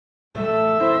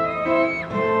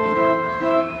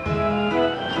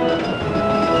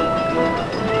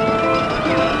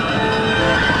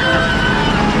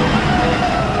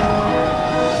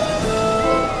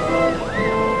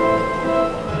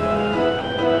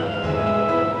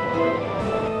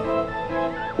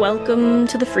Welcome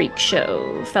to the Freak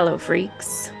Show, fellow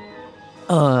freaks.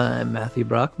 I'm Matthew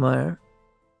Brockmeyer,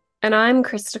 And I'm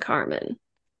Krista Carmen,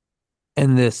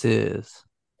 and this is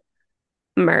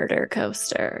Murder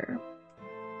Coaster.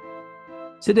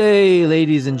 today,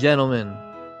 ladies and gentlemen,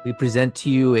 we present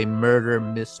to you a murder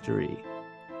mystery,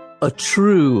 a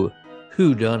true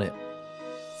whodunit,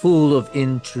 full of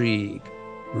intrigue,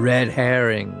 red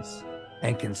herrings,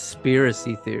 and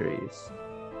conspiracy theories,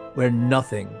 where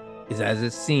nothing is as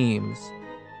it seems,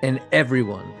 and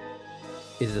everyone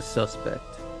is a suspect.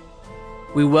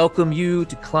 We welcome you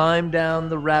to climb down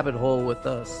the rabbit hole with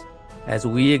us as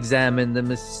we examine the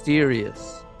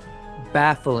mysterious,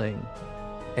 baffling,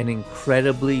 and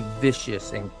incredibly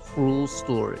vicious and cruel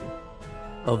story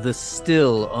of the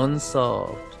still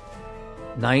unsolved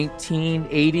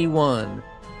 1981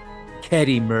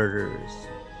 Ketty murders,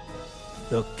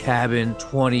 the Cabin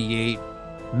 28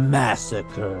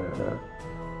 Massacre.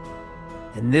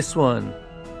 And this one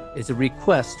is a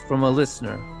request from a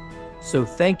listener. So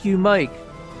thank you, Mike,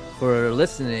 for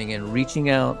listening and reaching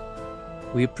out.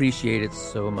 We appreciate it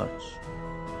so much.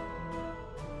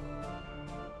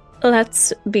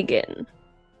 Let's begin.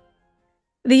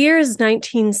 The year is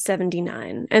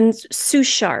 1979, and Sue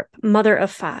Sharp, mother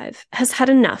of five, has had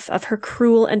enough of her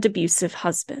cruel and abusive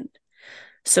husband.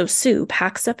 So Sue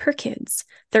packs up her kids,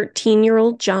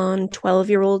 13-year-old John,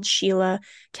 12-year-old Sheila,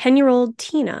 10-year-old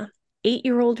Tina,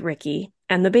 8-year-old Ricky,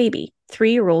 and the baby,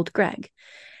 3-year-old Greg,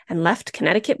 and left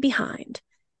Connecticut behind,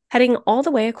 heading all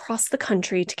the way across the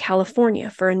country to California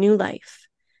for a new life,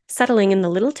 settling in the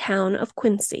little town of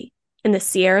Quincy in the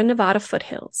Sierra Nevada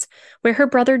foothills, where her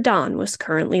brother Don was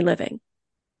currently living.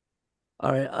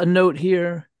 All right, a note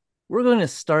here. We're going to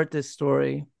start this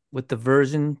story with the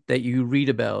version that you read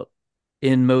about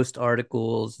in most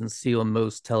articles and see on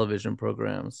most television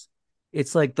programs.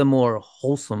 It's like the more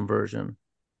wholesome version,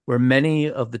 where many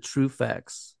of the true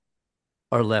facts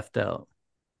are left out.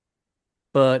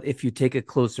 But if you take a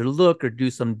closer look or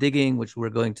do some digging, which we're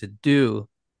going to do,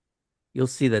 you'll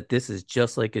see that this is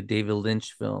just like a David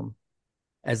Lynch film.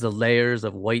 As the layers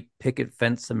of white picket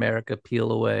fence America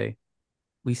peel away,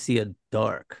 we see a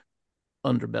dark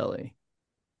underbelly.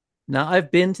 Now,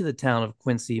 I've been to the town of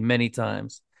Quincy many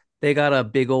times. They got a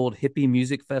big old hippie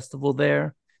music festival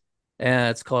there,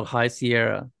 and it's called High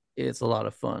Sierra. It's a lot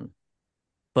of fun.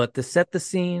 But to set the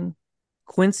scene,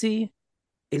 Quincy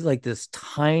is like this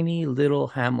tiny little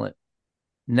hamlet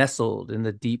nestled in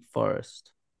the deep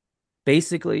forest.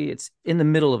 Basically, it's in the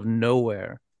middle of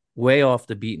nowhere, way off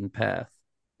the beaten path.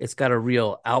 It's got a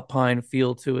real alpine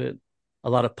feel to it, a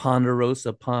lot of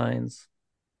ponderosa pines.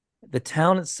 The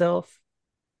town itself,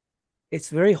 it's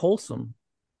very wholesome.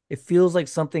 It feels like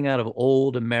something out of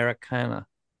old Americana,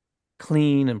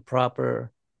 clean and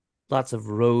proper, lots of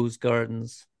rose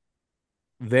gardens,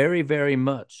 very, very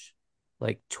much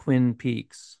like Twin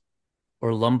Peaks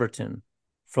or Lumberton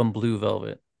from Blue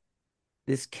Velvet.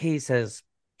 This case has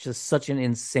just such an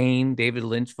insane David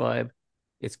Lynch vibe.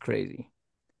 It's crazy.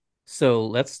 So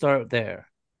let's start there.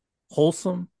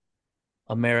 Wholesome,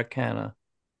 Americana,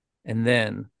 and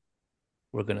then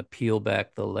we're going to peel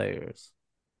back the layers.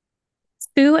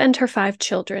 Sue and her five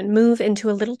children move into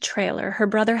a little trailer her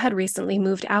brother had recently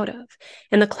moved out of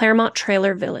in the Claremont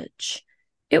Trailer Village.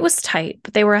 It was tight,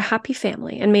 but they were a happy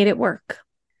family and made it work.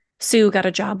 Sue got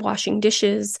a job washing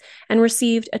dishes and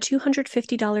received a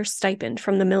 $250 stipend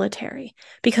from the military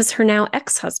because her now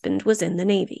ex-husband was in the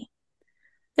Navy.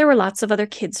 There were lots of other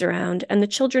kids around, and the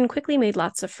children quickly made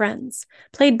lots of friends,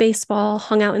 played baseball,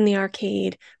 hung out in the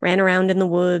arcade, ran around in the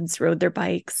woods, rode their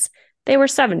bikes. They were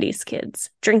 70s kids,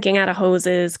 drinking out of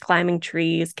hoses, climbing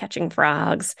trees, catching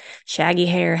frogs, shaggy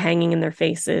hair hanging in their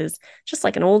faces, just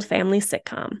like an old family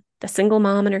sitcom, the single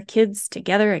mom and her kids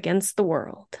together against the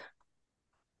world.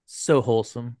 So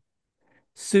wholesome.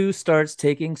 Sue starts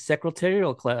taking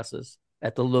secretarial classes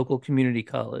at the local community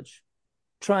college,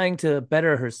 trying to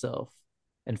better herself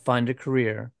and find a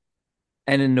career.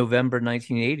 And in November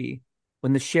 1980,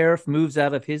 when the sheriff moves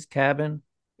out of his cabin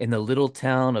in the little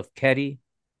town of Ketty,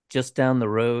 just down the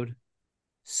road,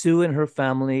 Sue and her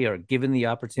family are given the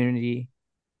opportunity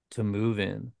to move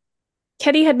in.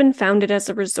 Ketty had been founded as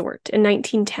a resort in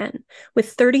 1910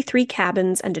 with 33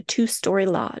 cabins and a two-story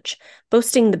lodge,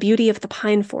 boasting the beauty of the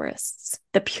pine forests,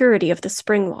 the purity of the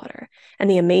spring water, and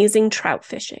the amazing trout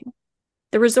fishing.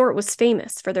 The resort was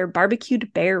famous for their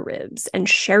barbecued bear ribs and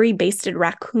sherry-basted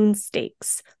raccoon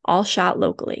steaks, all shot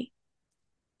locally.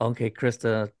 Okay,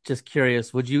 Krista, just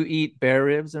curious, would you eat bear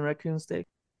ribs and raccoon steak?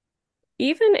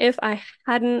 Even if I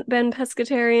hadn't been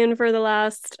pescatarian for the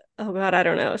last, oh God, I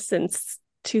don't know, since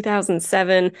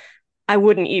 2007, I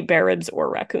wouldn't eat bear ribs or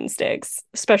raccoon steaks,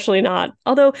 especially not.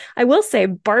 Although I will say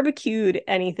barbecued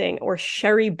anything or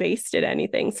sherry basted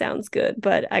anything sounds good,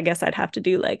 but I guess I'd have to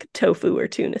do like tofu or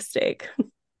tuna steak.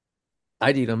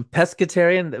 I'd eat them.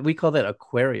 Pescatarian, we call that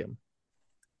aquarium.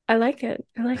 I like it.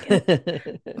 I like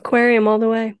it. Aquarium all the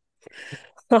way.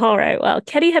 All right. Well,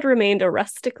 Ketty had remained a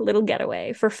rustic little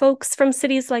getaway for folks from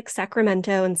cities like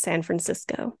Sacramento and San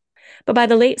Francisco. But by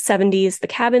the late 70s, the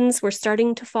cabins were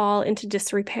starting to fall into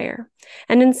disrepair.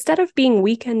 And instead of being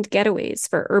weekend getaways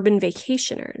for urban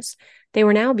vacationers, they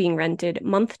were now being rented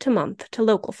month to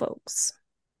local folks.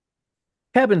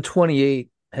 Cabin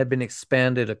 28 had been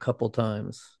expanded a couple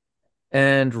times,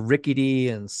 and rickety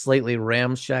and slightly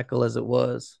ramshackle as it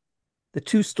was, the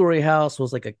 2-story house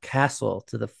was like a castle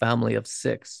to the family of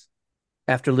 6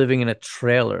 after living in a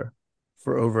trailer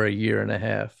for over a year and a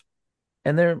half.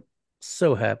 And they're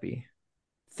so happy.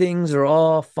 Things are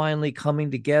all finally coming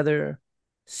together.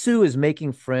 Sue is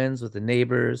making friends with the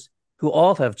neighbors who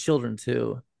all have children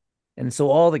too. And so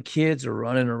all the kids are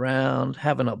running around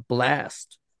having a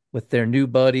blast with their new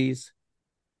buddies.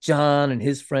 John and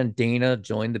his friend Dana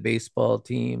joined the baseball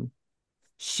team.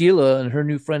 Sheila and her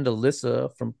new friend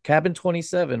Alyssa from Cabin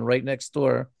 27 right next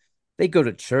door, they go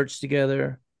to church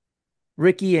together.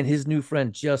 Ricky and his new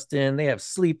friend Justin, they have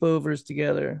sleepovers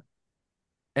together.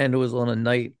 And it was on a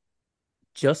night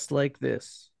just like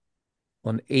this,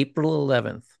 on April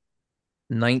 11th,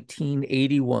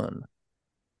 1981,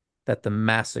 that the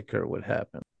massacre would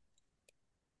happen.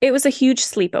 It was a huge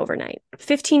sleepover night.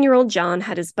 15-year-old John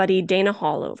had his buddy Dana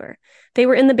Hall over. They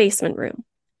were in the basement room.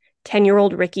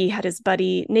 10-year-old Ricky had his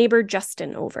buddy, neighbor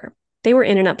Justin over. They were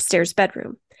in an upstairs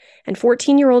bedroom. And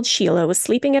 14-year-old Sheila was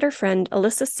sleeping at her friend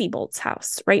Alyssa Seabolt's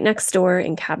house, right next door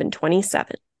in cabin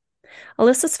 27.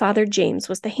 Alyssa's father, James,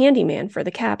 was the handyman for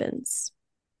the cabins.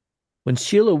 When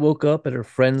Sheila woke up at her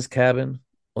friend's cabin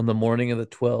on the morning of the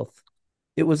 12th,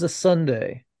 it was a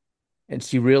Sunday, and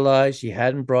she realized she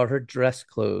hadn't brought her dress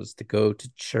clothes to go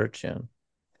to church in.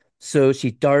 So she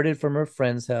darted from her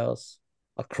friend's house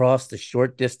across the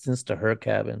short distance to her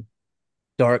cabin,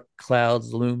 dark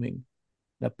clouds looming,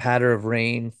 and a patter of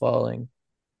rain falling,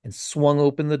 and swung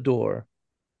open the door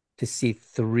to see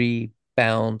 3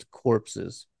 bound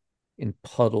corpses in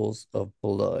puddles of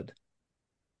blood.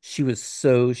 She was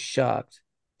so shocked,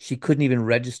 she couldn't even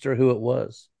register who it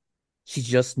was. She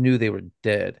just knew they were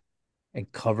dead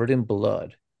and covered in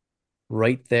blood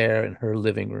right there in her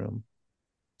living room.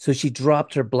 So she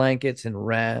dropped her blankets and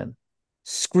ran,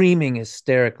 screaming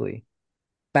hysterically,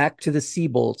 back to the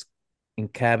Seabolts in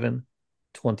cabin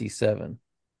 27.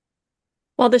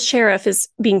 While the sheriff is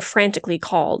being frantically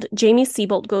called, Jamie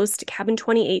Seabolt goes to cabin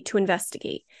 28 to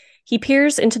investigate. He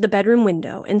peers into the bedroom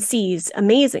window and sees,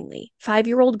 amazingly,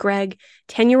 5-year-old Greg,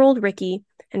 10-year-old Ricky,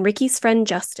 and Ricky's friend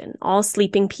Justin all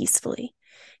sleeping peacefully.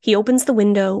 He opens the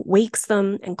window, wakes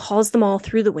them, and calls them all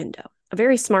through the window. A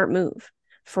very smart move.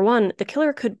 For one, the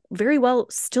killer could very well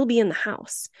still be in the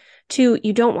house. 2,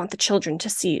 you don't want the children to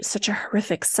see such a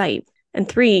horrific sight. And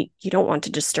 3, you don't want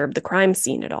to disturb the crime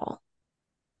scene at all.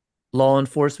 Law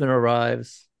enforcement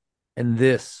arrives, and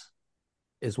this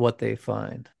is what they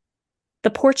find. The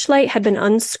porch light had been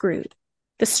unscrewed.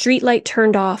 The street light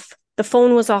turned off. The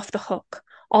phone was off the hook.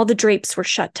 All the drapes were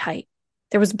shut tight.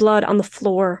 There was blood on the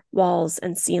floor, walls,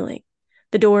 and ceiling.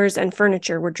 The doors and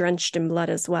furniture were drenched in blood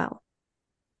as well.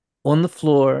 On the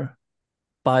floor,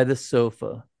 by the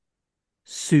sofa,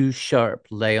 Sue Sharp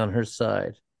lay on her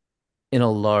side in a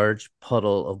large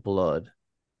puddle of blood,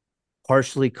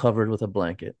 partially covered with a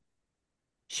blanket.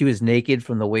 She was naked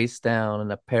from the waist down,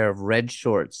 and a pair of red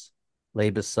shorts lay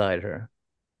beside her.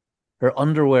 Her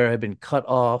underwear had been cut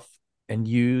off and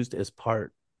used as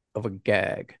part of a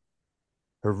gag.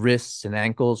 Her wrists and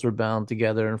ankles were bound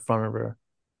together in front of her,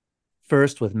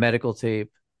 first with medical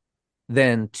tape,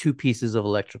 then 2 pieces of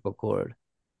electrical cord.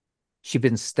 She'd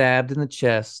been stabbed in the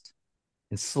chest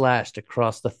and slashed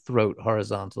across the throat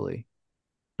horizontally,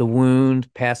 the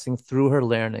wound passing through her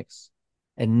larynx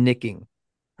and nicking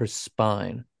her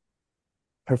spine.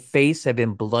 Her face had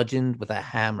been bludgeoned with a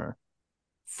hammer,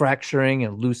 fracturing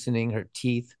and loosening her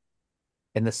teeth,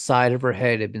 and the side of her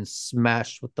head had been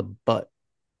smashed with the butt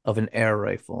of an air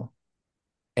rifle,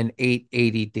 an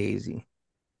 880 Daisy.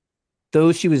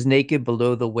 Though she was naked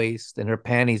below the waist and her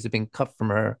panties had been cut from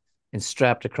her and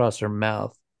strapped across her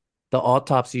mouth, the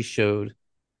autopsy showed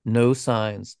no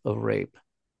signs of rape.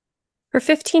 Her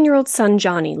 15-year-old son,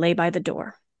 Johnny, lay by the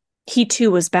door. He, too,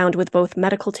 was bound with both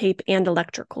medical tape and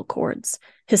electrical cords,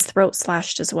 his throat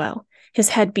slashed as well, his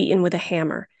head beaten with a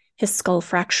hammer, his skull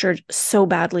fractured so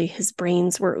badly his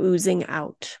brains were oozing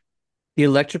out. The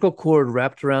electrical cord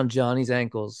wrapped around Johnny's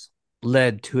ankles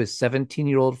led to his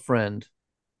 17-year-old friend,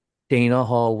 Dana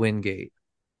Hall Wingate,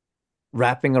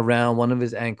 wrapping around one of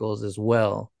his ankles as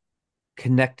well,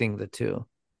 connecting the two.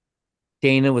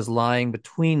 Dana was lying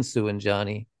between Sue and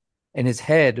Johnny, and his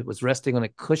head was resting on a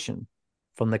cushion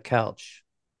from the couch.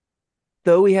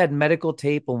 Though he had medical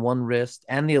tape on one wrist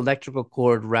and the electrical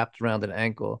cord wrapped around an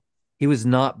ankle, he was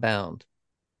not bound.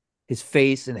 His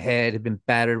face and head had been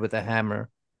battered with a hammer,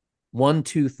 one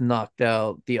tooth knocked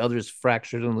out, the others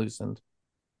fractured and loosened.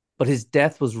 But his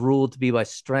death was ruled to be by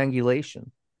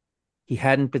strangulation. He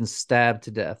hadn't been stabbed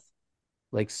to death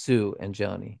like Sue and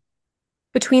Johnny.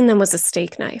 Between them was a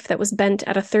steak knife that was bent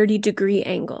at a 30-degree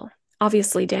angle,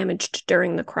 obviously damaged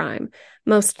during the crime,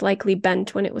 most likely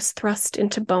bent when it was thrust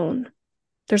into bone.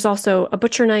 There's also a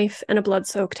butcher knife and a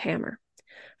blood-soaked hammer.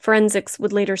 Forensics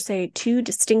would later say 2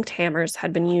 distinct hammers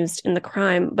had been used in the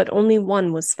crime, but only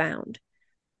one was found.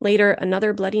 Later,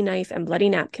 another bloody knife and bloody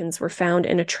napkins were found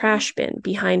in a trash bin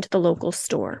behind the local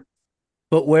store.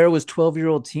 But where was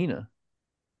 12-year-old Tina?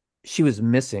 She was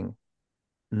missing,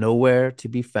 nowhere to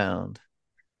be found.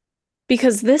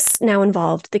 Because this now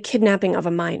involved the kidnapping of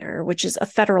a minor, which is a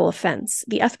federal offense,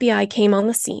 the FBI came on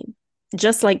the scene,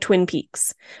 just like Twin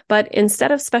Peaks. But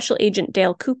instead of Special Agent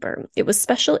Dale Cooper, it was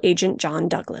Special Agent John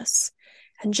Douglas.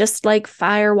 And just like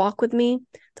Fire Walk With Me,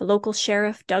 the local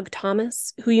sheriff, Doug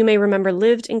Thomas, who you may remember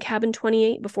lived in Cabin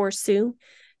 28 before Sue,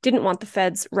 didn't want the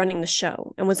feds running the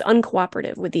show and was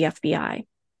uncooperative with the FBI.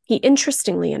 He,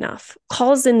 interestingly enough,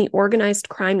 calls in the organized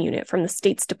crime unit from the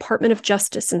state's Department of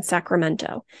Justice in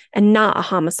Sacramento, and not a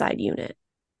homicide unit.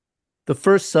 The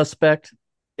first suspect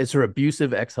is her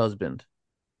abusive ex-husband,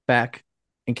 back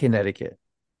in Connecticut.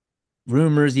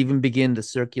 Rumors even begin to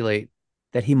circulate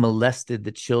that he molested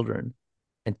the children,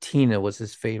 and Tina was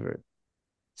his favorite.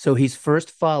 So he's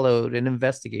first followed and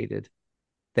investigated,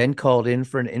 then called in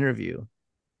for an interview,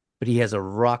 but he has a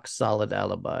rock-solid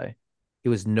alibi. He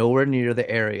was nowhere near the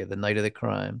area the night of the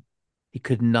crime. He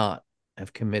could not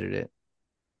have committed it.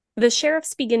 The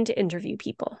sheriffs begin to interview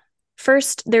people.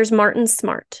 First, there's Martin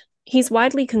Smart. He's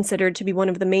widely considered to be one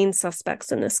of the main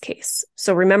suspects in this case,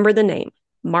 so remember the name,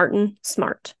 Martin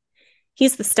Smart.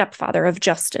 He's the stepfather of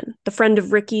Justin, the friend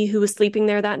of Ricky who was sleeping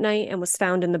there that night and was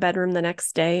found in the bedroom the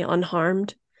next day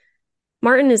unharmed.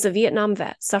 Martin is a Vietnam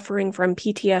vet suffering from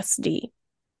PTSD.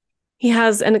 He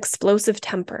has an explosive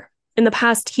temper. In the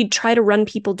past, he'd try to run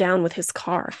people down with his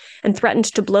car and threatened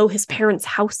to blow his parents'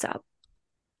 house up.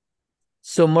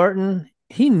 So Martin,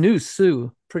 he knew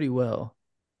Sue pretty well.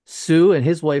 Sue and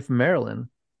his wife, Marilyn,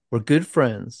 were good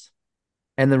friends.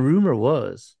 And the rumor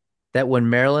was that when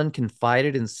Marilyn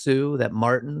confided in Sue that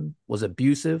Martin was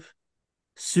abusive,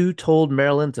 Sue told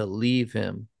Marilyn to leave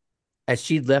him as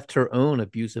she'd left her own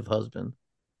abusive husband.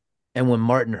 And when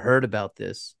Martin heard about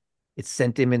this, it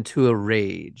sent him into a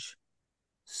rage.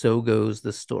 So goes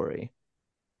the story.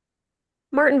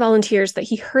 Martin volunteers that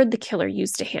he heard the killer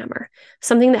used a hammer,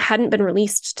 something that hadn't been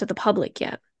released to the public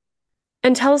yet,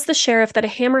 and tells the sheriff that a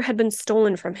hammer had been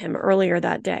stolen from him earlier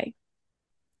that day.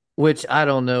 Which, I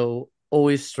don't know,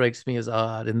 always strikes me as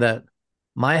odd in that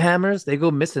my hammers, they go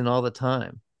missing all the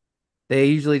time. They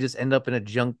usually just end up in a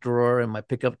junk drawer in my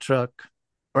pickup truck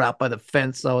or out by the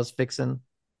fence I was fixing.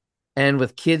 And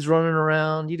with kids running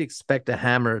around, you'd expect a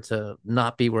hammer to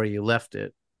not be where you left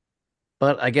it.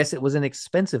 But I guess it was an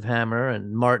expensive hammer,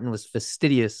 and Martin was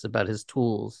fastidious about his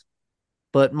tools.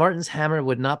 But Martin's hammer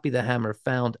would not be the hammer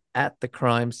found at the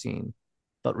crime scene.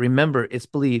 But remember, it's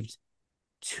believed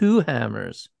 2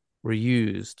 hammers were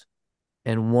used,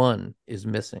 and one is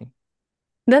missing.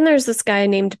 Then there's this guy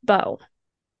named Beau,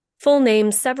 full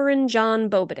name Severin John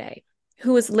Bobade,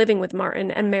 who was living with Martin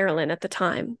and Marilyn at the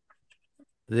time.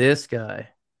 This guy.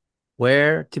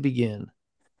 Where to begin?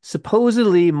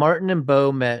 Supposedly, Martin and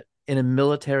Beau met in a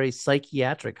military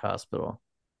psychiatric hospital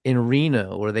in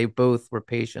Reno, where they both were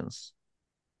patients.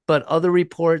 But other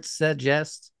reports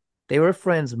suggest they were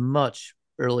friends much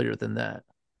earlier than that,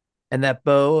 and that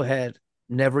Beau had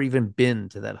never even been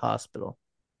to that hospital.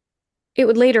 It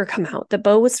would later come out that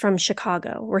Beau was from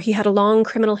Chicago, where he had a long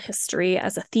criminal history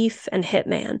as a thief and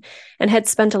hitman, and had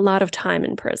spent a lot of time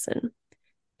in prison.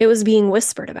 It was being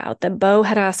whispered about that Beau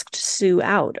had asked Sue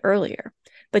out earlier,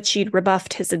 but she'd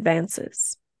rebuffed his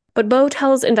advances. But Beau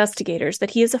tells investigators that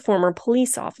he is a former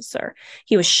police officer.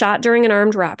 He was shot during an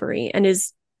armed robbery and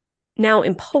is now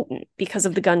impotent because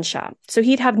of the gunshot, so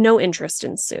he'd have no interest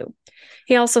in Sue.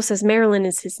 He also says Marilyn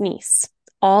is his niece.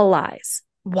 All lies.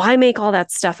 Why make all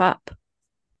that stuff up?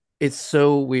 It's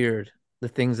so weird, the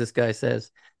things this guy says.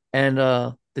 And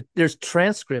there's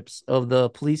transcripts of the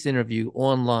police interview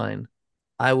online.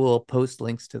 I will post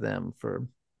links to them for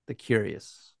the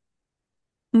curious.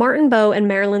 Martin Bowe and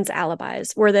Marilyn's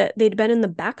alibis were that they'd been in the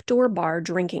back door bar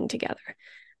drinking together,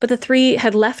 but the three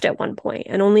had left at one point,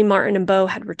 and only Martin and Bowe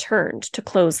had returned to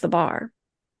close the bar.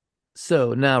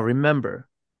 So now remember,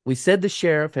 we said the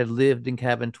sheriff had lived in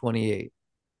cabin 28,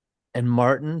 and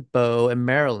Martin, Bo, and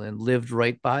Marilyn lived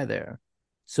right by there.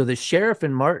 So the sheriff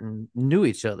and Martin knew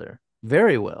each other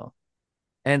very well.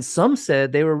 And some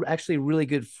said they were actually really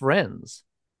good friends.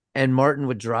 And Martin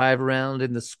would drive around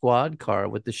in the squad car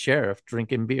with the sheriff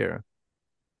drinking beer.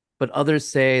 But others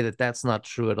say that that's not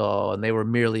true at all, and they were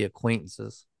merely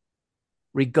acquaintances.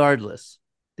 Regardless,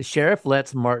 the sheriff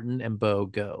lets Martin and Bo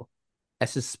go,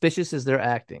 as suspicious as they're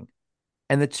acting,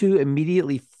 and the two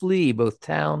immediately flee both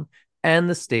town and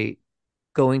the state,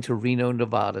 going to Reno,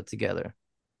 Nevada together.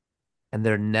 And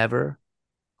they're never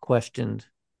questioned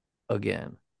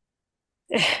again.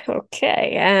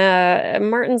 Okay.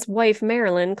 Martin's wife,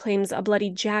 Marilyn, claims a bloody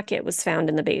jacket was found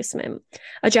in the basement,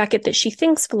 a jacket that she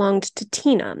thinks belonged to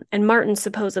Tina, and Martin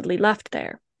supposedly left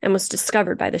there and was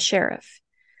discovered by the sheriff.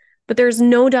 But there is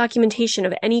no documentation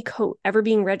of any coat ever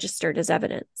being registered as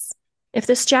evidence. If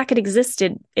this jacket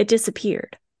existed, it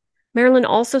disappeared. Marilyn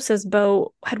also says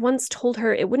Bo had once told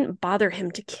her it wouldn't bother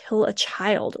him to kill a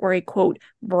child or a quote,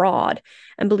 broad,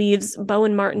 and believes Bo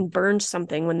and Martin burned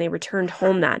something when they returned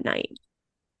home that night.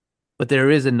 But there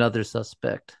is another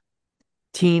suspect.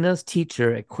 Tina's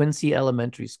teacher at Quincy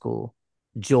Elementary School,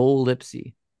 Joel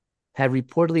Lipsy, had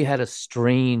reportedly had a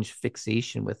strange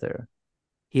fixation with her.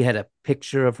 He had a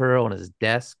picture of her on his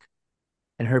desk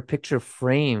and her picture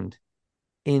framed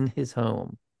in his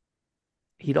home.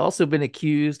 He'd also been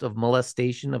accused of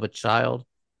molestation of a child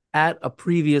at a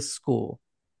previous school.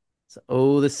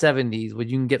 So, the 70s, when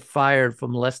you can get fired for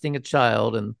molesting a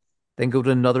child and then go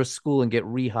to another school and get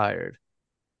rehired.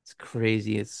 It's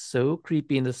crazy. It's so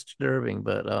creepy and disturbing.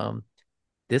 But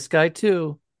this guy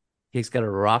too, he's got a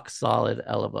rock solid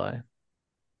alibi.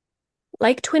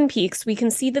 Like Twin Peaks, we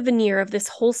can see the veneer of this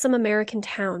wholesome American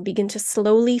town begin to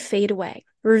slowly fade away,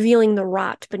 revealing the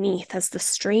rot beneath as the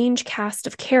strange cast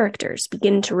of characters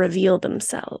begin to reveal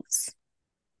themselves.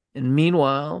 And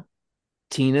meanwhile,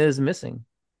 Tina is missing.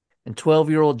 And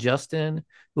 12-year-old Justin,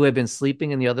 who had been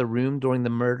sleeping in the other room during the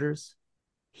murders,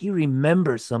 he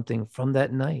remembers something from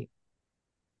that night.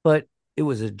 But it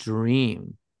was a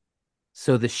dream.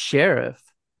 So the sheriff,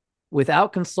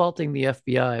 without consulting the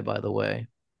FBI, by the way,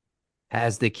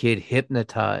 has the kid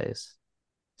hypnotized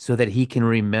so that he can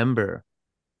remember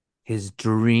his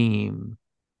dream.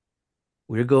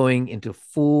 We're going into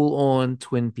full on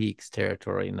Twin Peaks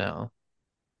territory now.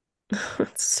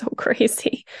 It's so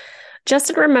crazy.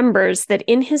 Justin remembers that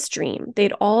in his dream,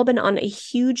 they'd all been on a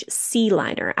huge sea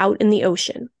liner out in the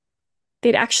ocean.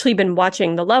 They'd actually been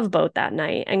watching The Love Boat that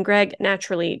night, and Greg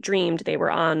naturally dreamed they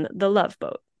were on the Love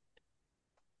Boat.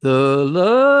 The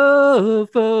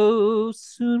love boat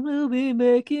soon will be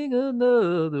making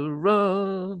another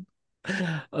run.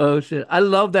 Oh shit. I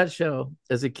love that show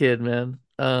as a kid, man.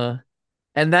 And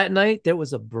that night there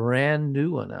was a brand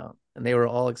new one out and they were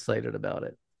all excited about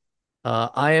it.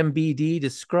 IMBD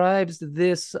describes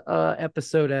this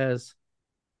episode as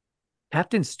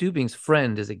Captain Stubing's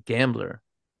friend is a gambler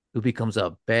who becomes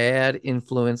a bad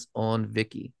influence on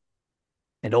Vicky.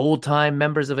 And old-time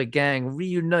members of a gang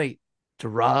reunite to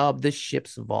rob the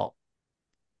ship's vault.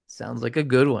 Sounds like a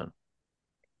good one.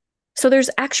 So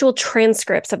there's actual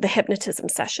transcripts of the hypnotism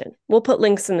session. We'll put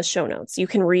links in the show notes. You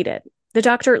can read it. The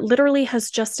doctor literally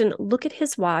has Justin look at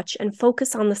his watch and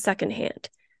focus on the second hand,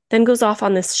 then goes off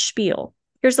on this spiel.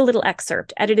 Here's a little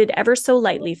excerpt, edited ever so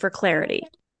lightly for clarity.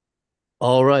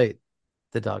 All right,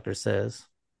 the doctor says.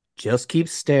 Just keep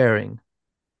staring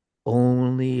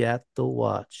only at the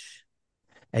watch.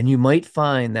 And you might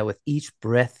find that with each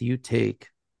breath you take,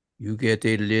 you get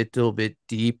a little bit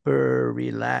deeper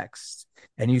relaxed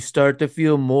and you start to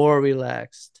feel more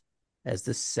relaxed as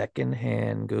the second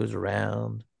hand goes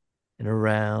around and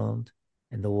around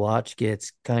and the watch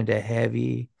gets kind of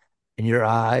heavy and your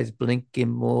eyes blinking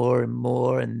more and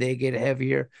more and they get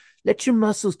heavier. Let your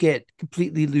muscles get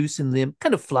completely loose and limp,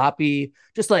 kind of floppy,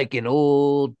 just like an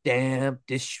old damp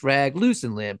dish rag, loose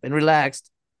and limp and relaxed.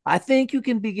 I think you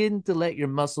can begin to let your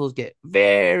muscles get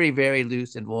very, very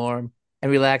loose and warm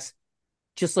and relax,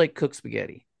 just like cooked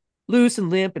spaghetti. Loose and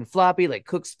limp and floppy like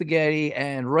cooked spaghetti.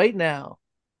 And right now,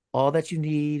 all that you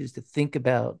need is to think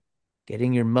about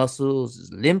getting your muscles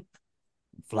as limp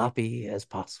and floppy as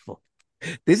possible.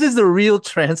 This is the real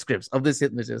transcripts of this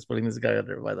hypnotist putting this guy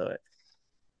under, by the way.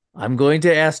 I'm going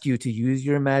to ask you to use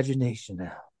your imagination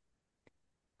now.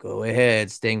 Go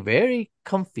ahead, staying very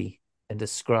comfy and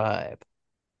describe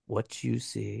what you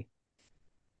see.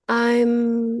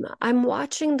 I'm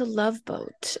watching The Love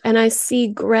Boat and I see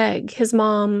Greg, his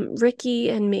mom, Ricky,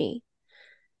 and me.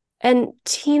 And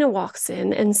Tina walks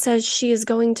in and says she is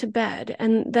going to bed,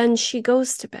 and then she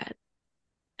goes to bed.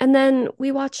 And then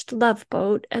we watched Love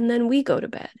Boat, and then we go to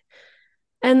bed.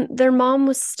 And their mom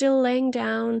was still laying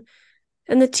down,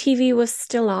 and the TV was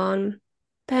still on.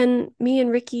 Then me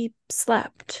and Ricky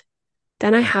slept.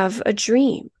 Then I have a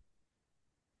dream.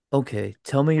 Okay,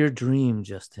 tell me your dream,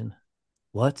 Justin.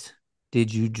 What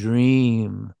did you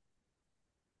dream?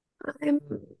 I'm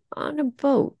on a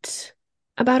boat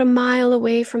about a mile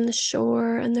away from the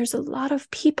shore, and there's a lot of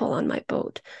people on my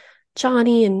boat.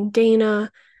 Johnny and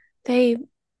Dana, they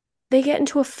they get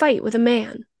into a fight with a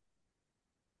man.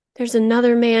 There's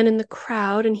another man in the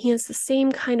crowd, and he has the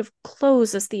same kind of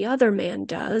clothes as the other man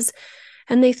does.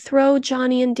 And they throw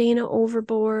Johnny and Dana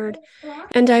overboard.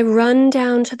 And I run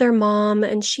down to their mom,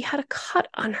 and she had a cut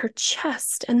on her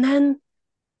chest, and then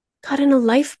got in a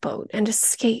lifeboat and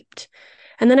escaped.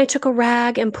 And then I took a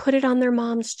rag and put it on their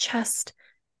mom's chest,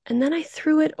 and then I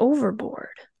threw it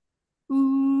overboard.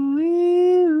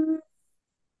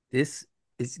 This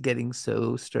is getting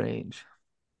so strange.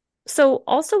 So,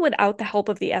 also without the help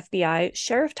of the FBI,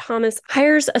 Sheriff Thomas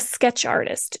hires a sketch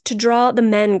artist to draw the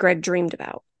men Greg dreamed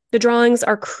about. The drawings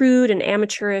are crude and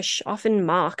amateurish, often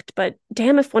mocked, but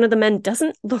damn if one of the men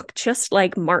doesn't look just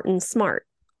like Martin Smart.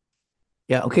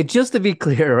 Yeah, okay, just to be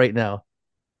clear right now,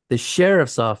 the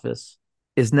sheriff's office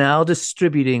is now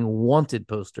distributing wanted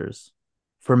posters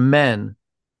for men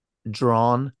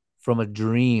drawn from a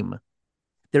dream.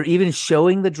 They're even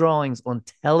showing the drawings on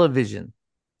television.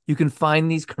 You can find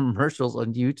these commercials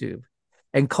on YouTube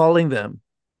and calling them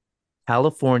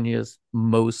California's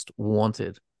most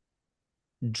wanted.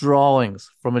 Drawings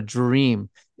from a dream.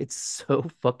 It's so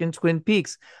fucking Twin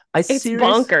Peaks. I It's serious.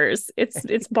 bonkers.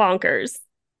 It's bonkers.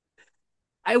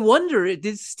 I wonder,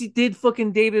 did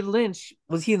fucking David Lynch,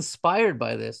 was he inspired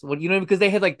by this? What, because they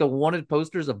had like the wanted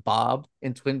posters of Bob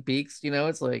in Twin Peaks.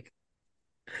 It's like,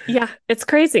 Yeah, it's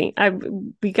crazy.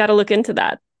 We got to look into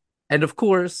that. and of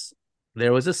course,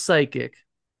 there was a psychic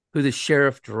who the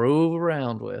sheriff drove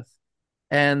around with,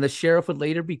 and the sheriff would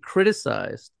later be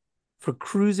criticized for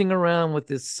cruising around with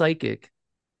this psychic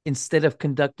instead of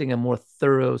conducting a more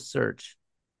thorough search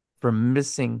for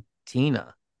missing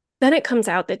Tina. Then it comes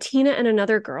out that Tina and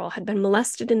another girl had been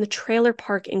molested in the trailer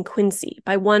park in Quincy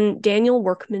by one Daniel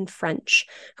Workman French,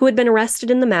 who had been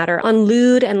arrested in the matter on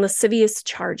lewd and lascivious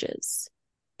charges.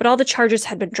 But all the charges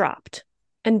had been dropped,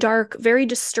 and dark, very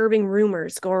disturbing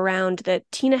rumors go around that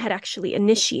Tina had actually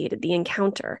initiated the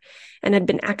encounter and had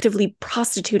been actively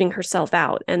prostituting herself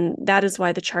out, and that is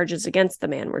why the charges against the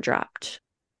man were dropped.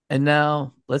 And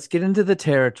now let's get into the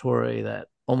territory that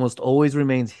almost always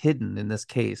remains hidden in this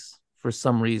case for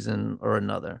some reason or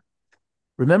another.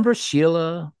 Remember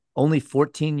Sheila, only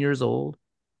 14 years old,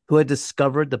 who had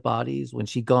discovered the bodies when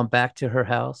she'd gone back to her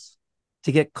house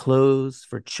to get clothes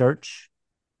for church?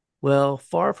 Well,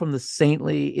 far from the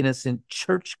saintly, innocent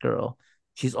church girl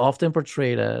she's often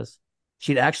portrayed as,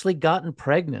 she'd actually gotten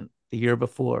pregnant the year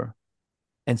before,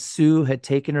 and Sue had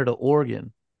taken her to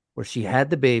Oregon, where she had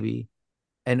the baby,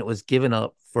 and it was given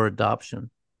up for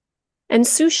adoption. And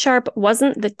Sue Sharp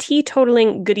wasn't the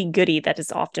teetotaling goody-goody that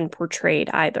is often portrayed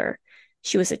either.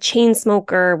 She was a chain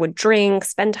smoker, would drink,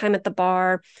 spend time at the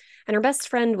bar, and her best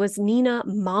friend was Nina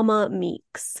Mama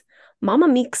Meeks. Mama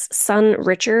Meeks' son,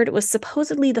 Richard, was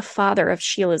supposedly the father of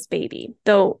Sheila's baby,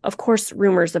 though, of course,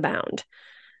 rumors abound.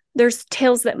 There's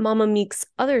tales that Mama Meeks'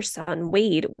 other son,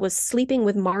 Wade, was sleeping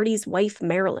with Marty's wife,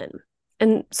 Marilyn.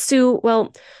 And Sue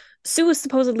was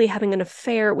supposedly having an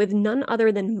affair with none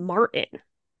other than Martin.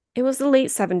 It was the late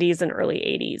 70s and early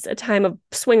 80s, a time of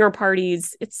swinger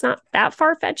parties. It's not that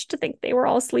far-fetched to think they were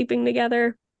all sleeping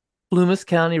together. Plumas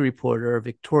County reporter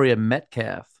Victoria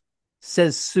Metcalf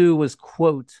says Sue was,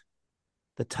 quote,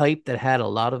 the type that had a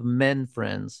lot of men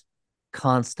friends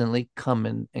constantly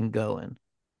coming and going,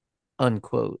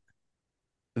 unquote.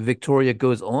 Victoria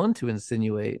goes on to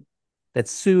insinuate that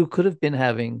Sue could have been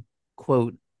having,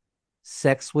 quote,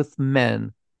 sex with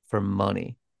men for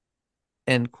money,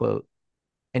 end quote,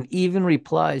 and even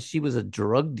replies she was a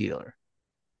drug dealer.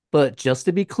 But just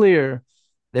to be clear,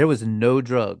 there was no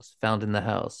drugs found in the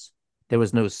house. There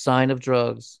was no sign of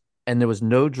drugs, and there was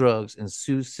no drugs in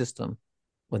Sue's system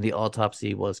when the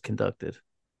autopsy was conducted.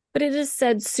 But it is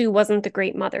said Sue wasn't the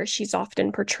great mother she's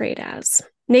often portrayed as.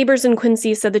 Neighbors in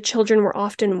Quincy said the children were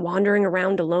often wandering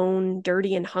around alone,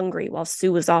 dirty and hungry, while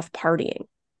Sue was off partying.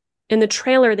 In the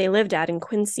trailer they lived at in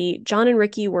Quincy, John and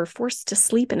Ricky were forced to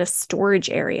sleep in a storage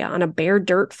area on a bare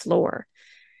dirt floor.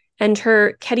 And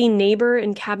her Ketty neighbor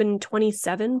in cabin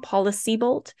 27, Paula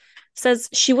Siebold, says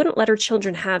she wouldn't let her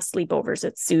children have sleepovers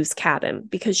at Sue's cabin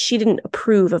because she didn't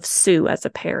approve of Sue as a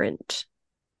parent.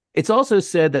 It's also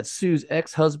said that Sue's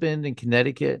ex husband in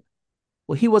Connecticut,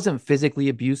 well, he wasn't physically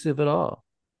abusive at all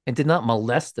and did not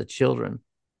molest the children.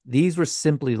 These were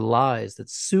simply lies that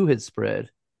Sue had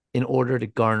spread in order to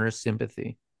garner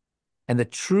sympathy. And the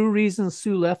true reason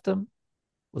Sue left him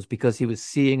was because he was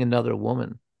seeing another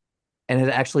woman and had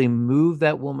actually moved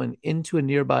that woman into a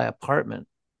nearby apartment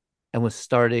and was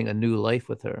starting a new life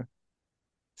with her.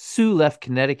 Sue left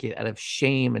Connecticut out of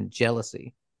shame and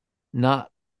jealousy, not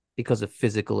because of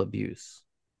physical abuse.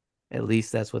 At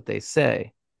least that's what they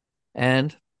say.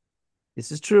 And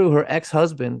this is true. Her ex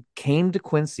husband came to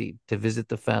Quincy to visit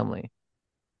the family.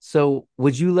 So,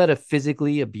 would you let a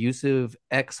physically abusive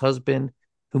ex husband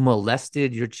who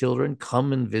molested your children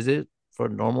come and visit for a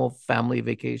normal family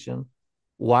vacation?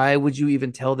 Why would you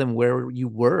even tell them where you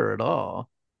were at all?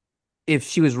 If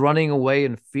she was running away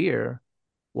in fear,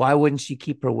 why wouldn't she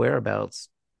keep her whereabouts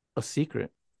a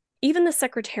secret? Even the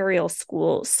secretarial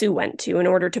school Sue went to in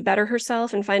order to better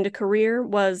herself and find a career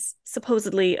was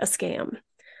supposedly a scam.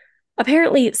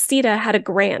 Apparently, CETA had a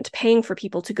grant paying for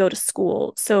people to go to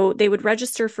school, so they would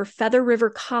register for Feather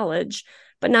River College,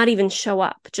 but not even show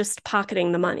up, just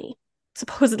pocketing the money.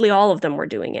 Supposedly, all of them were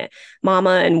doing it: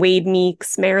 Mama and Wade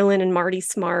Meeks, Marilyn and Marty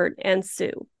Smart, and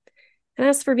Sue. And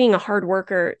as for being a hard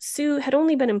worker, Sue had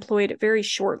only been employed very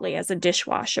shortly as a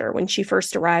dishwasher when she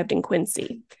first arrived in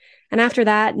Quincy. And after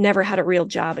that, never had a real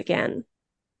job again.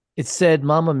 It said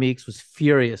Mama Meeks was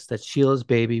furious that Sheila's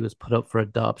baby was put up for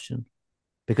adoption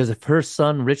because if her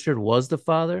son Richard was the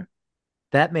father,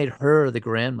 that made her the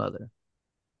grandmother.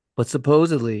 But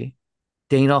supposedly,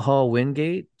 Dana Hall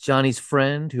Wingate, Johnny's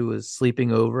friend who was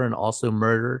sleeping over and also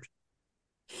murdered,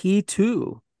 he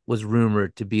too was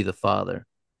rumored to be the father.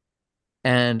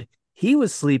 And he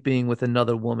was sleeping with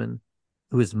another woman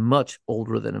who is much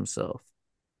older than himself,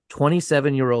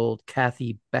 27-year-old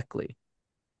Kathy Beckley.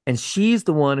 And she's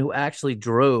the one who actually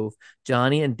drove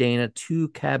Johnny and Dana to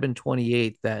cabin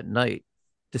 28 that night,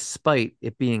 despite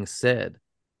it being said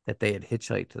that they had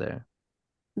hitchhiked there.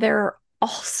 There are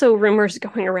also rumors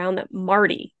going around that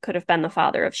Marty could have been the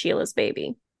father of Sheila's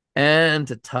baby. And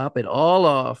to top it all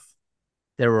off,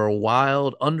 there were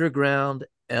wild underground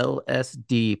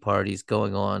LSD parties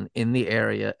going on in the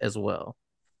area as well.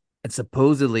 And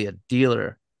supposedly a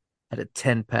dealer had a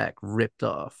 10-pack ripped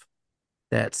off.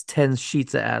 That's 10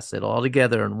 sheets of acid all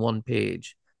together on one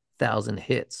page, 1,000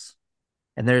 hits.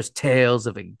 And there's tales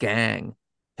of a gang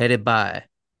headed by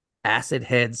Acid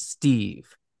Head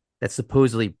Steve that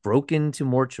supposedly broke into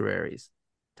mortuaries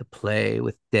to play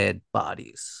with dead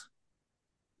bodies.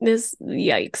 This,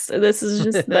 yikes. This is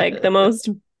just like the most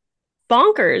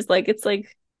bonkers. Like, it's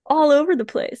like all over the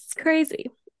place. It's crazy.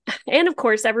 And of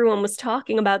course, everyone was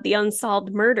talking about the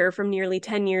unsolved murder from nearly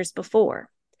 10 years before.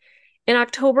 In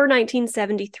October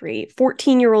 1973,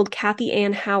 14-year-old Kathy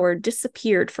Ann Howard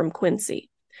disappeared from Quincy.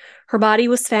 Her body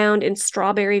was found in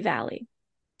Strawberry Valley.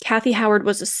 Kathy Howard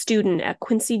was a student at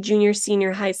Quincy Junior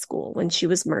Senior High School when she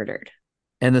was murdered.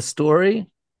 And the story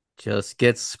just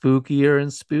gets spookier and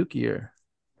spookier.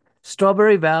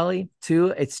 Strawberry Valley,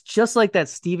 too, it's just like that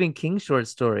Stephen King short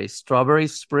story, Strawberry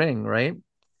Spring, right?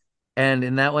 And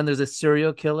in that one, there's a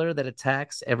serial killer that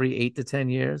attacks every 8 to 10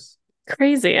 years.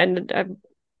 Crazy. And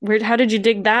weird. How did you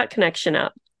dig that connection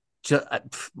up? Just,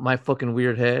 my fucking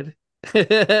weird head.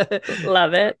 But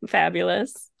Love it.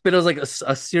 Fabulous. it was like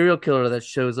a serial killer that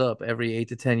shows up every 8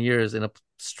 to 10 years in a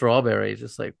strawberry.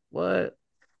 Just like, what?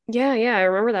 Yeah, yeah, I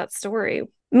remember that story.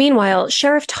 Meanwhile,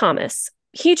 Sheriff Thomas,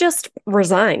 he just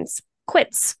resigns,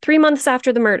 quits 3 months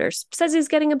after the murders, says he's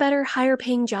getting a better, higher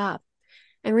paying job.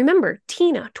 And remember,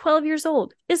 Tina, 12 years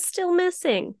old, is still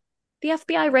missing. The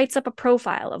FBI writes up a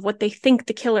profile of what they think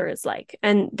the killer is like,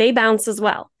 and they bounce as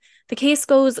well. The case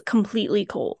goes completely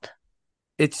cold.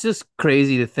 It's just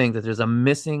crazy to think that there's a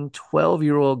missing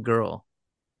 12-year-old girl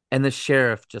and the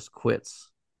sheriff just quits.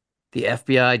 The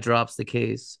FBI drops the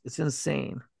case. It's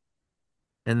insane.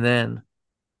 And then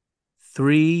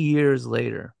 3 years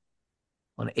later,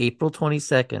 on April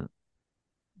 22nd,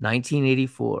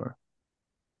 1984,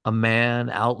 a man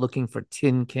out looking for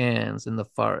tin cans in the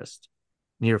forest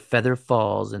near Feather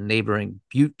Falls in neighboring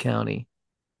Butte County,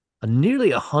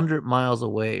 nearly 100 miles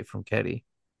away from Ketty,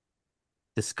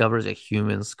 discovers a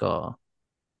human skull.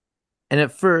 And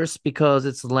at first, because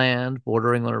it's land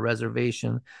bordering on a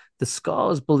reservation, the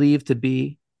skull is believed to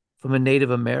be from a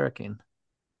Native American,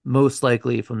 most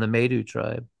likely from the Maidu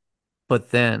tribe. But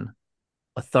then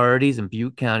authorities in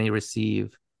Butte County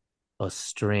receive a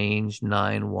strange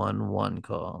 911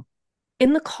 call.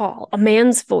 In the call, a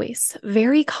man's voice,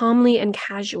 very calmly and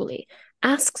casually,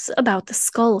 asks about the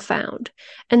skull found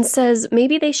and says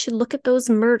maybe they should look at those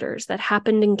murders that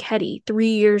happened in Keddy 3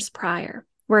 years prior,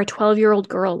 where a 12-year-old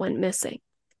girl went missing.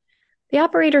 The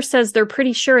operator says they're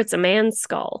pretty sure it's a man's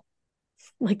skull.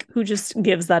 Like, who just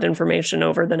gives that information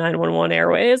over the 911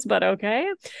 airways, but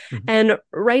okay. Mhm. And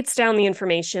writes down the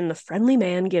information the friendly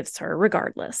man gives her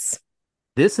regardless.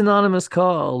 This anonymous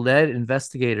call led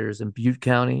investigators in Butte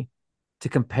County to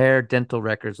compare dental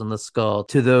records on the skull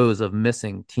to those of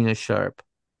missing Tina Sharp.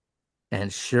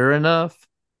 And sure enough,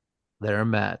 they're a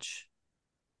match.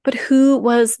 But who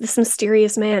was this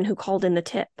mysterious man who called in the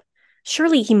tip?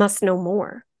 Surely he must know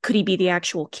more. Could he be the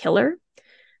actual killer?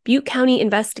 Butte County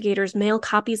investigators mail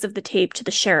copies of the tape to the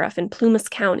sheriff in Plumas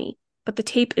County, but the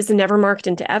tape is never marked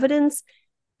into evidence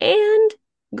and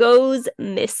goes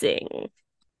missing.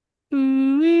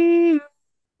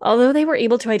 Although they were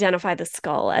able to identify the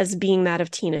skull as being that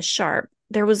of Tina Sharp,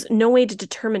 there was no way to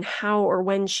determine how or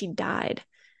when she died.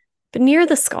 But near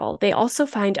the skull, they also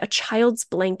find a child's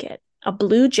blanket, a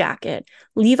blue jacket,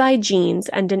 Levi jeans,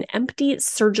 and an empty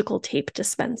surgical tape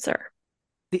dispenser.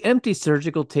 The empty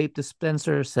surgical tape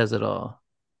dispenser says it all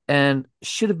and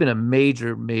should have been a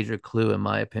major, major clue, in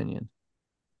my opinion.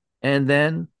 And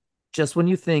then, just when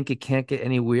you think it can't get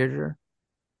any weirder,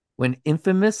 when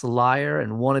infamous liar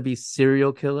and wannabe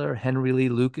serial killer Henry Lee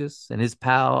Lucas and his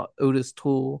pal Otis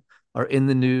Toole are in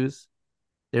the news,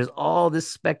 there's all this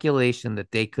speculation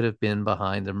that they could have been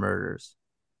behind the murders.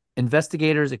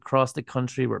 Investigators across the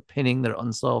country were pinning their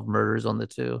unsolved murders on the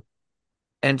two.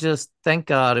 And just thank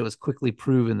God it was quickly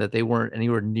proven that they weren't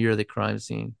anywhere near the crime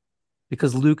scene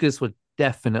because Lucas would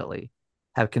definitely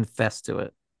have confessed to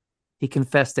it. He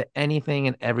confessed to anything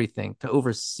and everything, to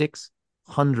over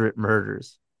 600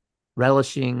 murders,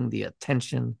 relishing the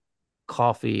attention,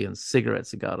 coffee, and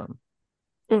cigarettes it got him.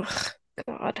 Ugh,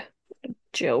 God,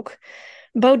 joke.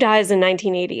 Bo dies in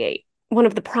 1988. One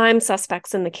of the prime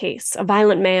suspects in the case, a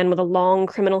violent man with a long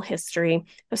criminal history,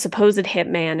 a supposed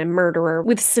hitman and murderer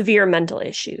with severe mental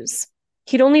issues.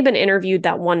 He'd only been interviewed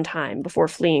that one time before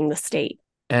fleeing the state.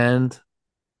 And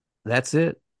that's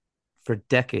it for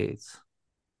decades.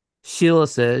 Sheila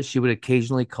says she would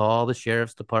occasionally call the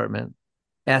sheriff's department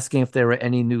asking if there were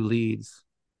any new leads,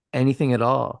 anything at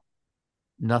all.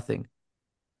 Nothing.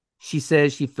 She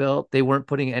says she felt they weren't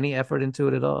putting any effort into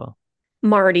it at all.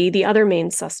 Marty, the other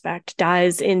main suspect,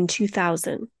 dies in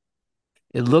 2000.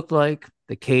 It looked like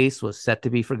the case was set to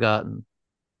be forgotten,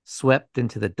 swept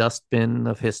into the dustbin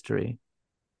of history.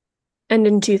 And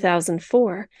in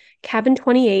 2004, Cabin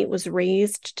 28 was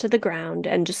razed to the ground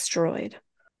and destroyed.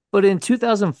 But in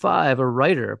 2005, a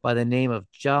writer by the name of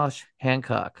Josh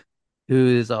Hancock,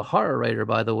 who is a horror writer,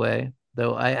 by the way,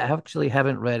 though I actually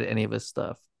haven't read any of his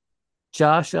stuff,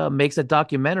 Josh makes a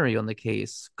documentary on the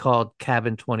case called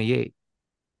Cabin 28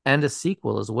 and a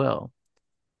sequel as well.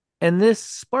 And this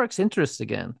sparks interest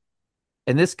again.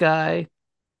 And this guy,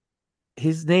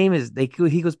 his name is,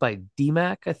 he goes by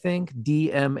DMAC, I think,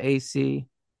 DMAC.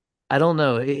 I don't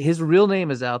know. His real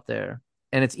name is out there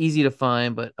and it's easy to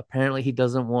find, but apparently he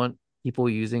doesn't want people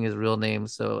using his real name.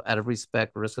 So out of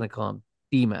respect, we're just going to call him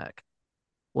DMAC.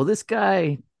 Well, this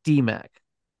guy, DMAC,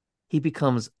 he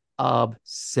becomes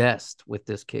obsessed with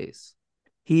this case.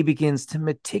 He begins to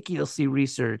meticulously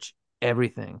research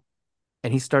everything.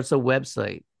 And he starts a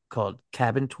website called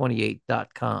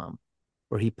cabin28.com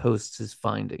where he posts his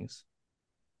findings.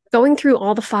 Going through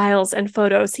all the files and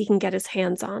photos he can get his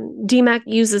hands on, DMAC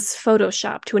uses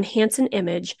Photoshop to enhance an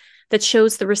image that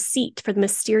shows the receipt for the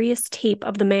mysterious tape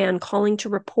of the man calling to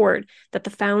report that the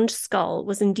found skull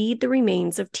was indeed the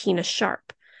remains of Tina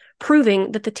Sharp,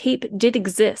 proving that the tape did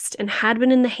exist and had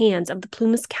been in the hands of the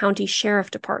Plumas County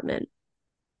Sheriff Department.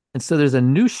 And so there's a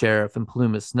new sheriff in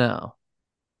Plumas now,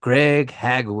 Greg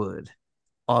Hagwood.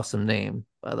 Awesome name,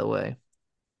 by the way.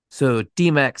 So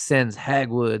DMAC sends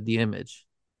Hagwood the image,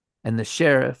 and the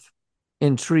sheriff,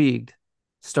 intrigued,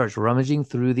 starts rummaging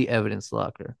through the evidence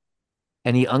locker,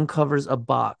 and he uncovers a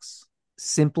box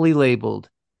simply labeled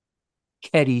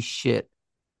Keddy shit.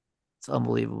 It's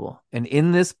unbelievable. And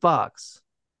in this box,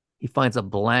 he finds a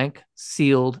blank,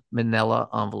 sealed manila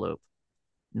envelope.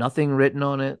 Nothing written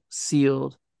on it,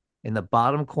 sealed in the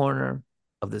bottom corner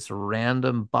of this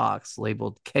random box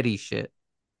labeled Keddy shit.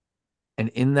 And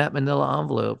in that manila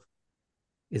envelope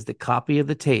is the copy of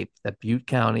the tape that Butte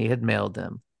County had mailed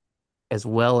them, as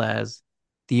well as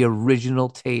the original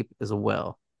tape as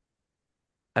well.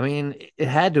 I mean, it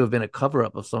had to have been a cover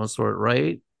up of some sort,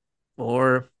 right?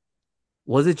 Or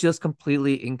was it just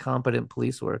completely incompetent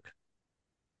police work?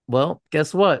 Well,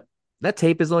 guess what? That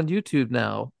tape is on YouTube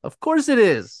now. Of course it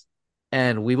is.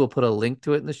 and we will put a link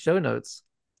to it in the show notes.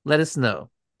 Let us know.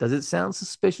 Does it sound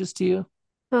suspicious to you?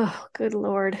 Oh, good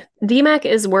Lord. DMAC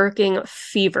is working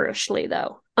feverishly,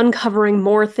 though, uncovering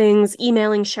more things,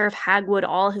 emailing Sheriff Hagwood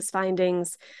all his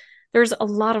findings. There's a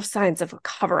lot of signs of a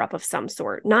cover up of some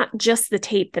sort, not just the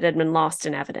tape that had been lost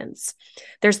in evidence.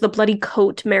 There's the bloody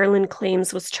coat Marilyn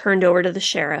claims was turned over to the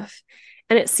sheriff.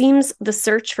 And it seems the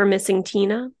search for missing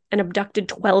Tina, an abducted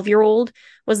 12-year-old,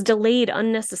 was delayed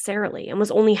unnecessarily and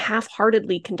was only half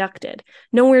heartedly conducted,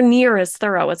 nowhere near as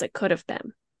thorough as it could have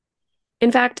been.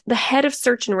 In fact, the head of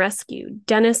search and rescue,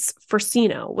 Dennis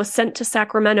Forsino, was sent to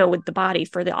Sacramento with the body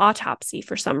for the autopsy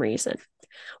for some reason.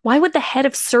 Why would the head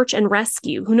of search and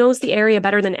rescue, who knows the area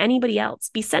better than anybody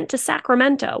else, be sent to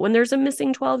Sacramento when there's a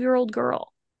missing 12-year-old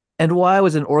girl? And why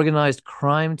was an organized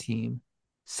crime team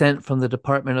sent from the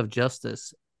Department of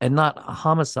Justice and not a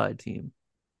homicide team?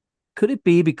 Could it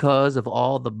be because of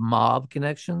all the mob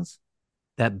connections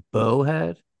that Bo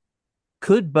had?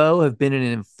 Could Bo have been an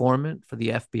informant for the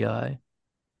FBI?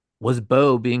 Was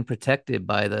Bo being protected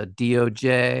by the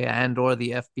DOJ and or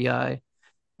the FBI?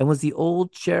 And was the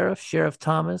old sheriff, Sheriff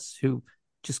Thomas, who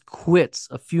just quits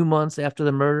a few months after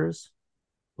the murders,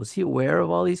 was he aware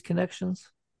of all these connections?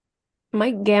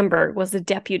 Mike Gamberg was a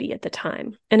deputy at the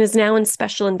time and is now in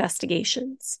special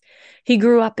investigations. He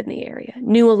grew up in the area,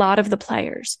 knew a lot of the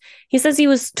players. He says he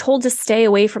was told to stay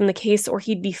away from the case or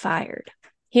he'd be fired.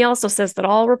 He also says that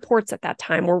all reports at that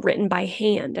time were written by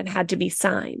hand and had to be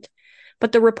signed.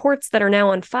 But the reports that are now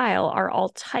on file are all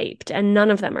typed and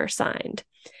none of them are signed.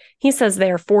 He says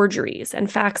they are forgeries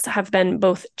and facts have been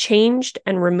both changed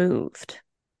and removed.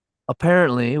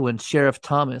 Apparently, when Sheriff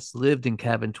Thomas lived in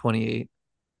Cabin 28,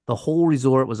 the whole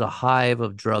resort was a hive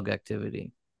of drug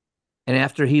activity. And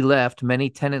after he left, many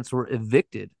tenants were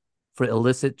evicted for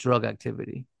illicit drug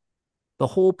activity. The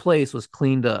whole place was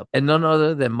cleaned up, and none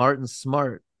other than Martin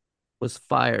Smart was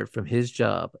fired from his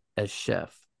job as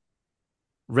chef.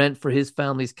 Rent for his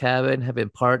family's cabin had been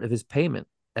part of his payment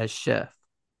as chef.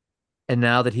 And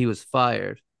now that he was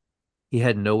fired, he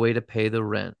had no way to pay the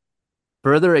rent,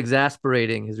 further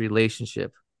exasperating his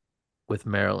relationship with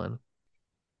Marilyn.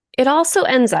 It also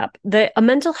ends up that a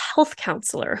mental health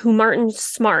counselor who Martin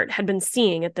Smart had been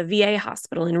seeing at the VA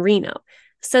hospital in Reno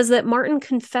says that Martin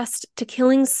confessed to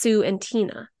killing Sue and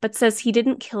Tina, but says he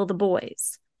didn't kill the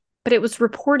boys. But it was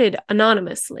reported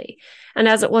anonymously, and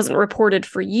as it wasn't reported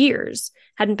for years,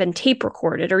 hadn't been tape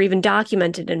recorded or even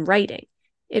documented in writing,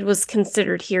 it was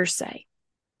considered hearsay.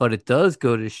 But it does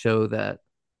go to show that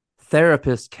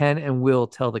therapists can and will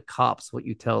tell the cops what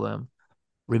you tell them.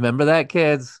 Remember that,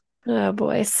 kids? Oh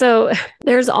boy. So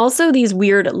there's also these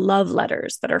weird love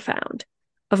letters that are found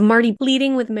of Marty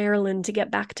pleading with Marilyn to get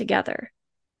back together.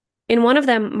 In one of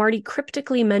them, Marty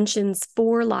cryptically mentions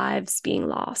 4 lives being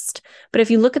lost. But if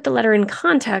you look at the letter in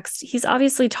context, he's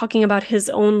obviously talking about his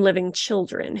own living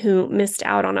children who missed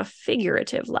out on a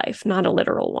figurative life, not a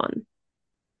literal one.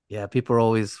 Yeah, people are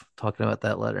always talking about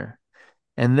that letter.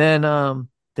 And then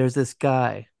there's this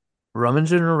guy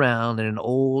rummaging around in an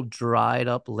old dried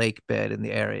up lake bed in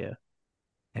the area.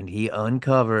 And he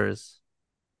uncovers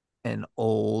an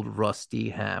old rusty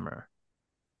hammer.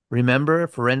 Remember,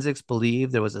 forensics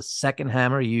believe there was a second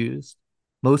hammer used,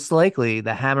 most likely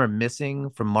the hammer missing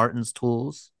from Martin's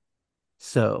tools.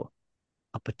 So,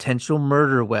 a potential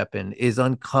murder weapon is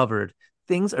uncovered.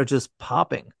 Things are just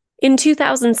popping. In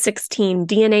 2016,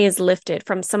 DNA is lifted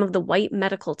from some of the white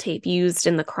medical tape used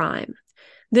in the crime.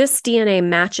 This DNA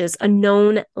matches a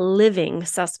known living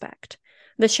suspect.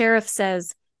 The sheriff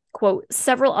says, quote,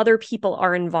 several other people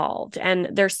are involved and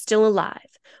they're still alive.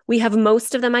 We have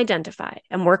most of them identified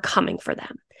and we're coming for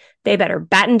them. They better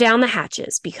batten down the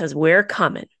hatches because we're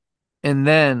coming. And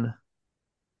then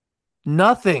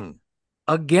nothing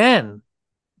again,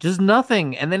 just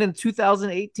nothing. And then in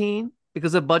 2018,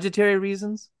 because of budgetary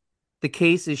reasons, the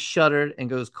case is shuttered and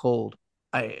goes cold.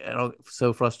 I don't,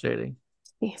 so frustrating.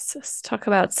 Jesus, talk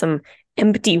about some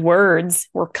empty words.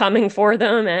 We're coming for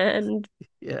them and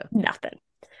yeah, nothing.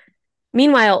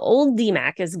 Meanwhile, old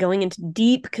DMAC is going into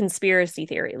deep conspiracy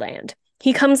theory land.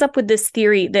 He comes up with this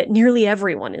theory that nearly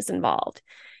everyone is involved.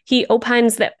 He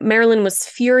opines that Marilyn was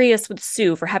furious with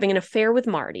Sue for having an affair with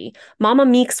Marty. Mama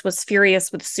Meeks was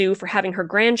furious with Sue for having her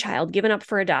grandchild given up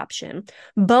for adoption.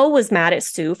 Bo was mad at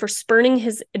Sue for spurning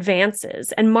his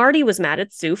advances. And Marty was mad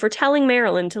at Sue for telling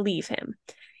Marilyn to leave him.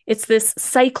 It's this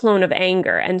cyclone of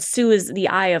anger, and Sue is the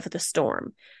eye of the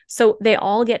storm. So they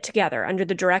all get together under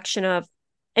the direction of,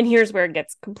 and here's where it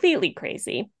gets completely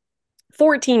crazy,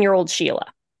 14-year-old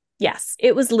Sheila. Yes,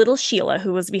 it was little Sheila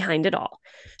who was behind it all.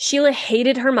 Sheila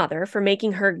hated her mother for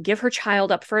making her give her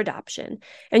child up for adoption,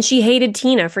 and she hated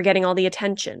Tina for getting all the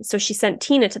attention, so she sent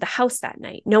Tina to the house that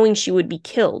night, knowing she would be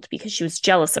killed because she was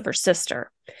jealous of her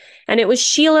sister. And it was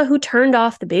Sheila who turned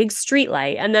off the big street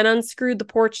light and then unscrewed the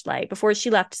porch light before she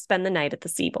left to spend the night at the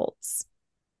Seabolts.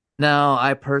 Now,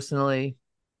 I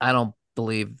don't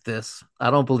believe this. I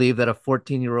don't believe that a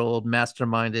 14-year-old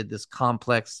masterminded this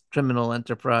complex criminal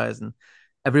enterprise and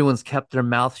everyone's kept their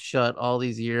mouth shut all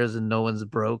these years and no one's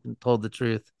broke and told the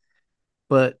truth.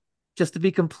 But just to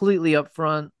be completely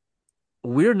upfront,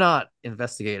 we're not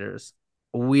investigators.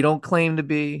 We don't claim to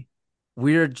be.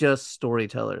 We're just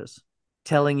storytellers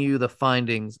telling you the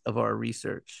findings of our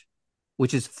research,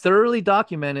 which is thoroughly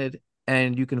documented,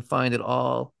 and you can find it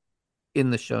all in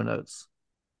the show notes.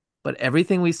 But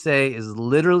everything we say is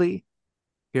literally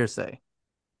hearsay.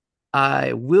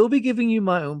 I will be giving you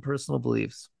my own personal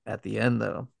beliefs at the end,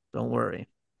 though. Don't worry.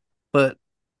 But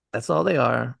that's all they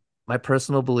are, my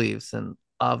personal beliefs. And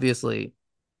obviously,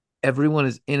 everyone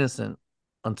is innocent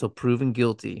until proven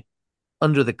guilty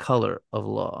under the color of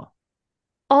law.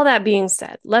 All that being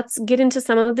said, let's get into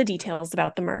some of the details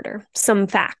about the murder, some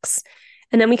facts,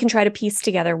 and then we can try to piece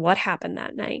together what happened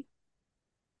that night.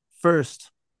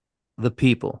 First, the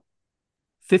people.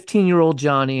 15-year-old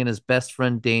Johnny and his best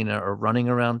friend Dana are running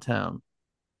around town.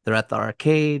 They're at the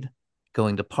arcade,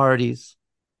 going to parties,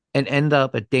 and end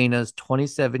up at Dana's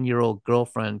 27-year-old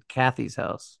girlfriend Kathy's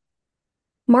house.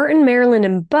 Martin, Marilyn,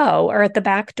 and Bo are at the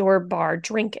back door bar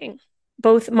drinking.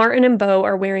 Both Martin and Bo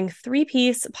are wearing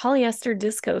three-piece polyester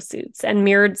disco suits and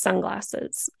mirrored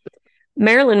sunglasses.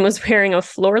 Marilyn was wearing a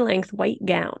floor-length white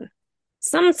gown.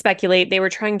 Some speculate they were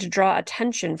trying to draw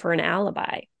attention for an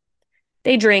alibi.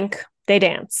 They drink, they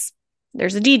dance.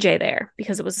 There's a DJ there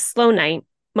because it was a slow night.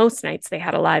 Most nights they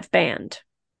had a live band.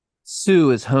 Sue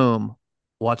is home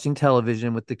watching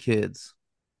television with the kids,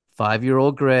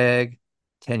 5-year-old Greg,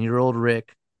 10-year-old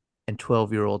Rick, and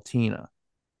 12-year-old Tina.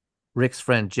 Rick's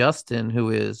friend Justin,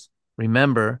 who is,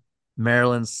 remember,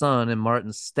 Marilyn's son and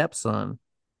Martin's stepson,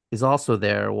 is also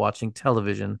there watching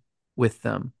television with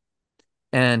them.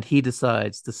 And he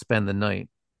decides to spend the night.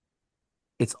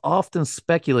 It's often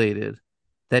speculated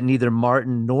that neither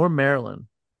Martin nor Marilyn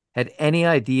had any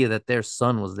idea that their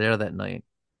son was there that night,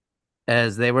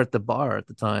 as they were at the bar at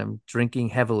the time, drinking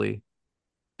heavily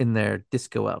in their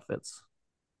disco outfits.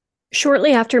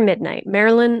 Shortly after midnight,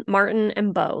 Marilyn, Martin,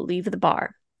 and Bo leave the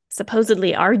bar,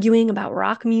 supposedly arguing about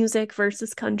rock music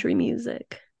versus country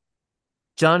music.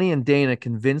 Johnny and Dana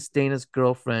convince Dana's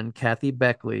girlfriend, Kathy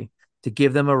Beckley, to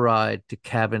give them a ride to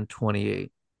Cabin 28.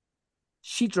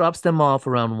 She drops them off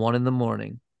around 1 in the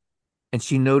morning, and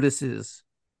she notices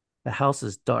the house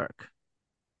is dark.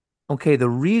 Okay, the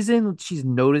reason she's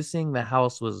noticing the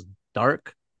house was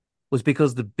dark was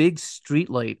because the big street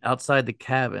light outside the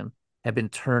cabin had been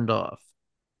turned off,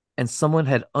 and someone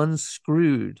had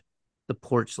unscrewed the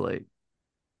porch light.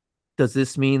 Does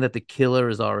this mean that the killer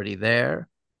is already there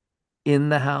in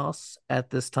the house at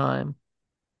this time?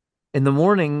 In the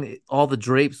morning, all the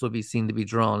drapes would be seen to be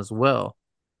drawn as well.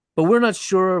 But we're not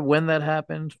sure when that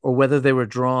happened or whether they were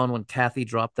drawn when Kathy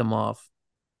dropped them off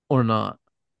or not.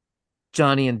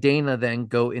 Johnny and Dana then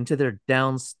go into their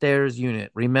downstairs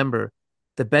unit. Remember,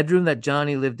 the bedroom that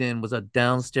Johnny lived in was a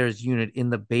downstairs unit in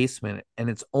the basement, and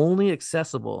it's only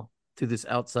accessible through this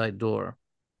outside door.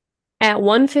 At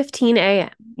 1:15 a.m.,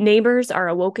 neighbors are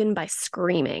awoken by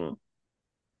screaming.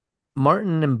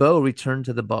 Martin and Bo return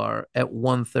to the bar at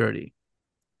 1:30,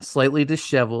 slightly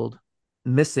disheveled,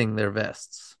 missing their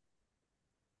vests.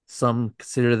 Some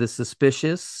consider this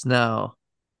suspicious. Now,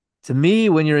 to me,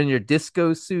 when you're in your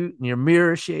disco suit and your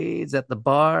mirror shades at the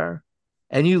bar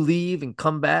and you leave and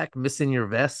come back missing your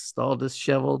vest, all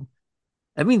disheveled,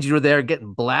 that means you're there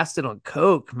getting blasted on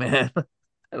coke, man.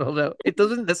 I don't know. It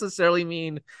doesn't necessarily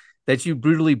mean that you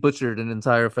brutally butchered an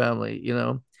entire family, you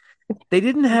know? They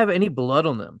didn't have any blood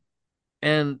on them,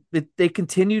 and they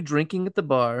continued drinking at the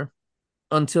bar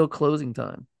until closing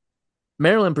time.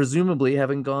 Marilyn presumably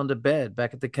having gone to bed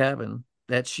back at the cabin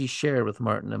that she shared with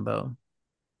Martin and Bo.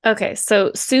 Okay,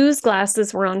 so Sue's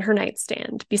glasses were on her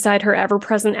nightstand beside her ever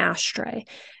present ashtray,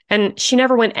 and she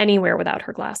never went anywhere without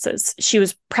her glasses. She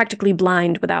was practically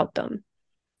blind without them.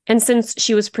 And since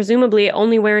she was presumably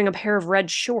only wearing a pair of red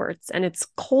shorts and it's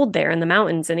cold there in the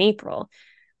mountains in April,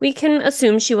 we can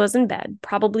assume she was in bed,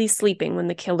 probably sleeping when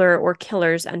the killer or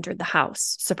killers entered the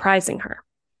house, surprising her.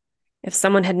 If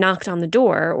someone had knocked on the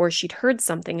door or she'd heard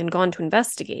something and gone to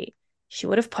investigate, she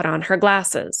would have put on her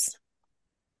glasses.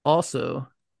 Also,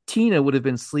 Tina would have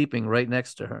been sleeping right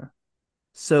next to her.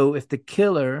 So if the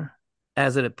killer,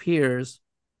 as it appears,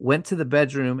 went to the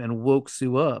bedroom and woke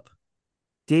Sue up,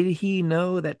 did he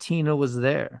know that Tina was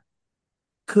there?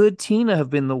 Could Tina have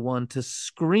been the one to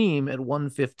scream at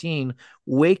 1:15,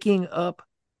 waking up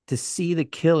to see the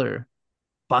killer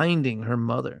binding her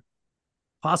mother,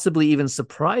 possibly even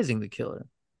surprising the killer?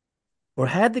 Or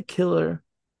had the killer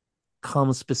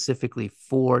come specifically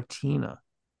for Tina?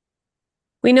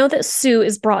 We know that Sue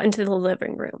is brought into the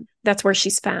living room. That's where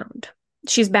she's found.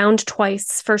 She's bound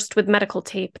twice, first with medical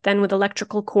tape, then with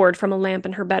electrical cord from a lamp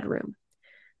in her bedroom.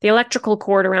 The electrical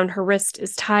cord around her wrist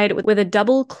is tied with a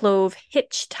double clove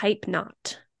hitch type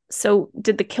knot. So,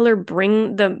 did the killer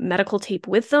bring the medical tape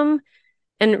with them?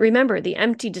 And remember, the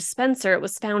empty dispenser, it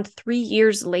was found 3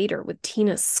 years later with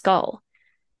Tina's skull.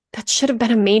 That should have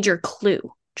been a major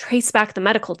clue. Trace back the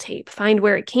medical tape, find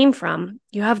where it came from.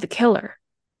 You have the killer.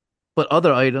 But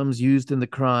other items used in the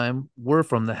crime were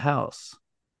from the house.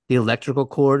 The electrical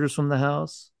cord was from the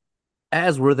house,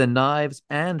 as were the knives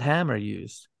and hammer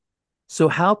used. So,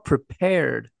 how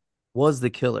prepared was the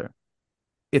killer?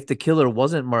 If the killer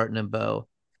wasn't Martin and Bo,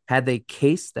 had they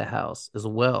cased the house as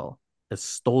well as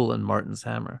stolen Martin's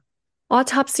hammer?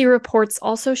 Autopsy reports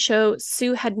also show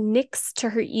Sue had nicks to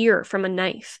her ear from a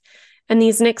knife, and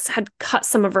these nicks had cut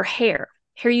some of her hair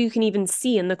you can even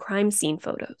see in the crime scene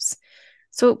photos.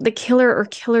 So the killer or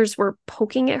killers were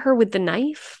poking at her with the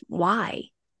knife? Why?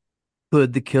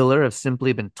 Could the killer have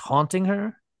simply been taunting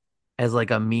her as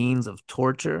like a means of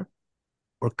torture?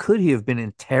 Or could he have been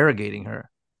interrogating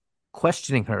her,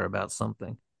 questioning her about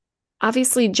something?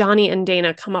 Obviously, Johnny and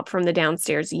Dana come up from the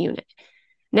downstairs unit.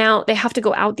 Now they have to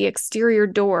go out the exterior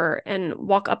door and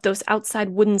walk up those outside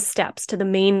wooden steps to the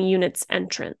main unit's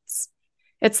entrance.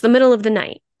 It's the middle of the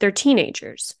night. They're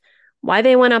teenagers. Why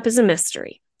they went up is a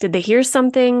mystery. Did they hear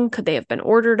something? Could they have been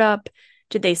ordered up?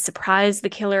 Did they surprise the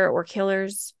killer or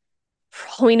killers? For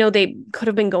all we know, they could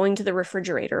have been going to the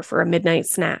refrigerator for a midnight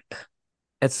snack.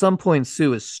 At some point,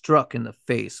 Sue is struck in the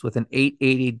face with an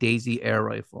 880 Daisy air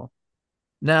rifle.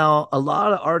 Now, a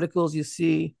lot of articles you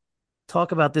see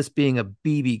talk about this being a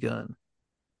BB gun.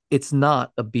 It's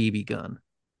not a BB gun.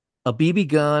 A BB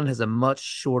gun has a much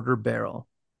shorter barrel.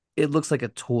 It looks like a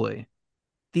toy.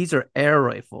 These are air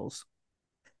rifles.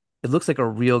 It looks like a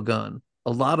real gun.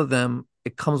 A lot of them,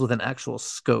 it comes with an actual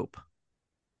scope.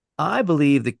 I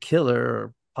believe the killer,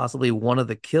 or possibly one of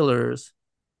the killers,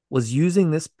 was using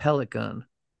this pellet gun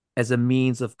as a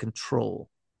means of control,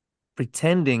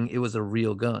 pretending it was a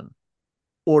real gun,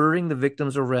 ordering the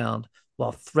victims around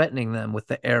while threatening them with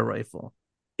the air rifle.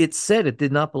 It said it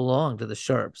did not belong to the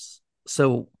Sharps.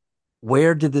 So,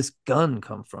 where did this gun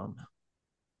come from?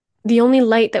 The only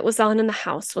light that was on in the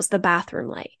house was the bathroom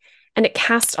light, and it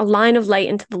cast a line of light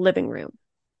into the living room.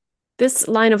 This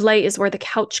line of light is where the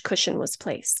couch cushion was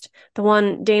placed, the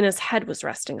one Dana's head was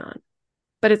resting on.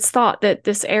 But it's thought that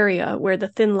this area where the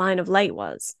thin line of light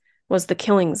was the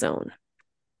killing zone.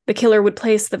 The killer would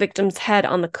place the victim's head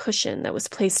on the cushion that was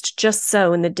placed just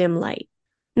so in the dim light,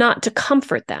 not to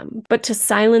comfort them, but to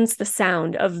silence the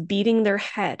sound of beating their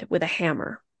head with a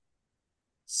hammer.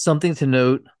 Something to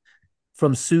note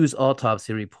from Sue's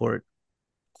autopsy report,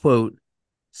 quote,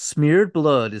 smeared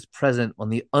blood is present on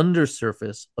the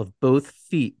undersurface of both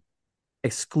feet,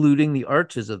 excluding the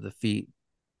arches of the feet,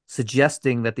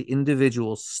 suggesting that the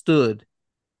individual stood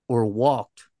or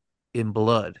walked in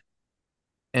blood,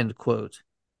 end quote.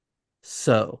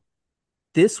 So,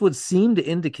 this would seem to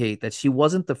indicate that she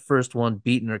wasn't the first one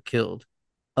beaten or killed,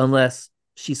 unless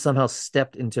she somehow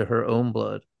stepped into her own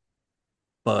blood.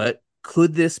 But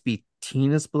could this be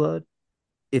Tina's blood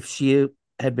if she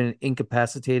had been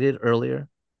incapacitated earlier?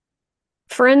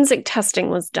 Forensic testing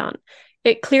was done.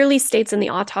 It clearly states in the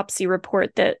autopsy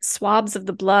report that swabs of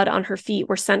the blood on her feet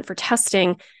were sent for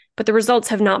testing, but the results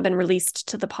have not been released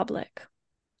to the public.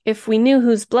 If we knew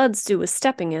whose blood Sue was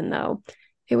stepping in, though,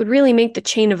 it would really make the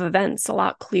chain of events a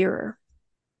lot clearer.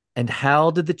 And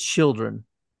how did the children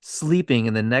sleeping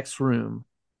in the next room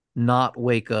not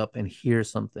wake up and hear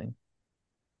something?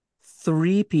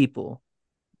 3 people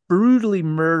brutally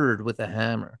murdered with a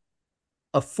hammer,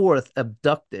 a 4th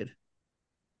abducted,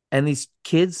 and these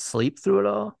kids sleep through it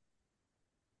all?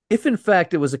 If in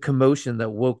fact it was a commotion that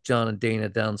woke John and Dana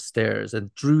downstairs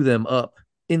and drew them up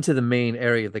into the main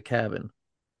area of the cabin,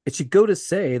 it should go to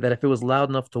say that if it was loud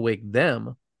enough to wake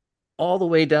them all the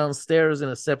way downstairs in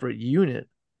a separate unit,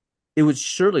 it would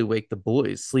surely wake the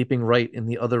boys sleeping right in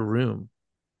the other room.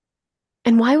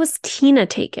 And why was Tina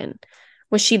taken?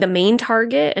 Was she the main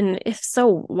target? And if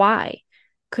so, why?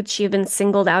 Could she have been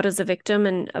singled out as a victim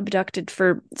and abducted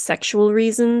for sexual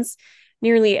reasons?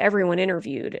 Nearly everyone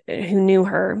interviewed who knew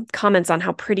her comments on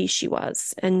how pretty she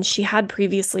was, and she had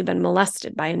previously been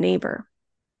molested by a neighbor.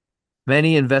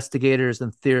 Many investigators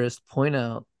and theorists point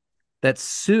out that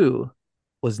Sue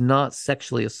was not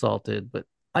sexually assaulted, but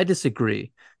I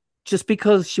disagree. Just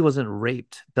because she wasn't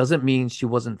raped doesn't mean she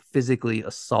wasn't physically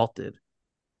assaulted.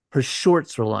 Her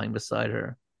shorts were lying beside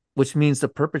her, which means the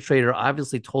perpetrator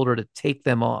obviously told her to take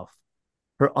them off.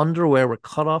 Her underwear were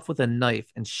cut off with a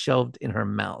knife and shoved in her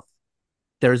mouth.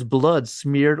 There's blood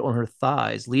smeared on her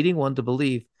thighs, leading one to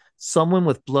believe someone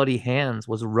with bloody hands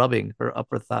was rubbing her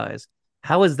upper thighs.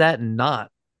 How is that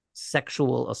not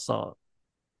sexual assault?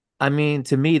 I mean,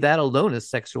 to me, that alone is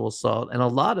sexual assault. And a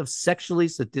lot of sexually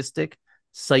sadistic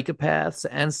psychopaths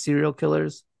and serial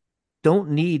killers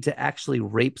don't need to actually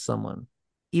rape someone,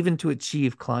 even to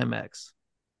achieve climax.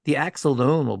 The acts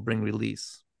alone will bring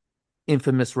release.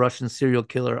 Infamous Russian serial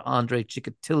killer Andrei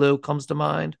Chikatilo comes to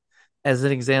mind as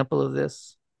an example of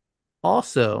this.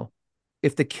 Also,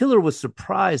 if the killer was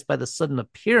surprised by the sudden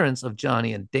appearance of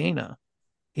Johnny and Dana,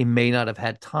 he may not have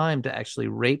had time to actually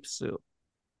rape Sue.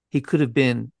 He could have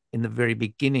been in the very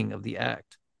beginning of the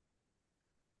act.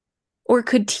 Or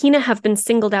could Tina have been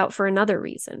singled out for another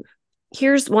reason?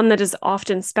 Here's one that is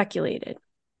often speculated.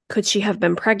 Could she have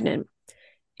been pregnant?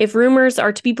 If rumors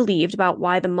are to be believed about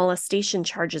why the molestation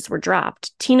charges were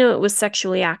dropped, Tina was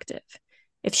sexually active.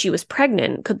 If she was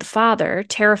pregnant, could the father,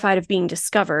 terrified of being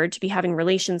discovered to be having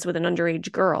relations with an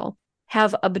underage girl,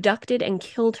 have abducted and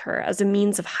killed her as a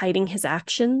means of hiding his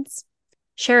actions?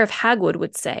 Sheriff Hagwood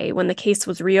would say, when the case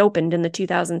was reopened in the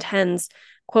 2010s,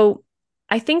 quote,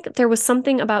 "I think there was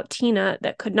something about Tina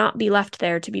that could not be left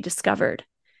there to be discovered.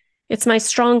 It's my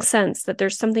strong sense that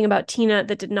there's something about Tina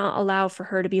that did not allow for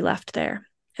her to be left there."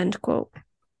 End quote.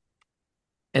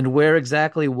 And where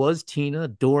exactly was Tina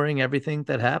during everything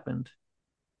that happened?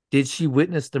 Did she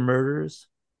witness the murders?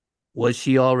 Was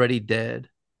she already dead?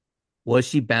 Was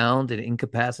she bound and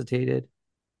incapacitated,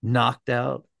 knocked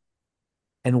out?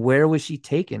 And where was she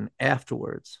taken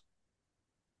afterwards?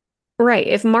 Right.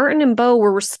 If Martin and Bo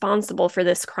were responsible for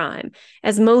this crime,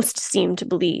 as most seem to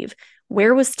believe,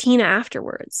 where was Tina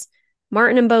afterwards?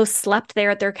 Martin and Bo slept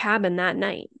there at their cabin that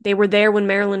night. They were there when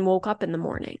Marilyn woke up in the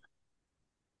morning.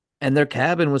 And their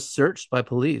cabin was searched by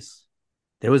police.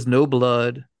 There was no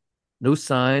blood, no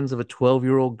signs of a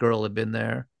 12-year-old girl had been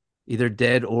there, either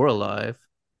dead or alive.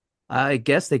 I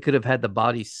guess they could have had the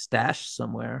body stashed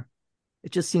somewhere.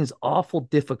 It just seems awful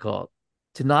difficult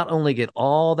to not only get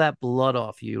all that blood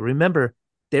off you. Remember,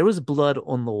 there was blood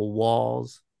on the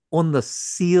walls, on the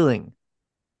ceiling,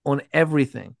 on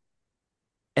everything,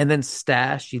 and then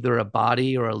stash either a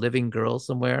body or a living girl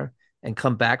somewhere and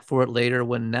come back for it later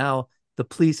when now the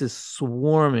police is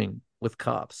swarming with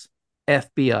cops,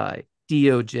 FBI,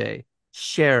 DOJ,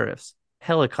 sheriffs,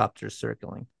 helicopters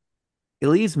circling. It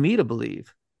leads me to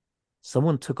believe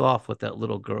someone took off with that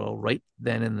little girl right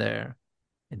then and there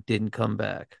and didn't come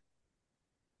back.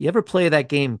 You ever play that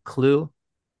game Clue?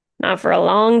 Not for a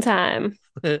long time.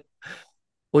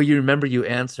 Well, you remember you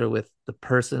answer with the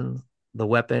person, the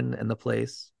weapon, and the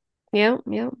place. Yep,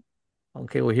 yep.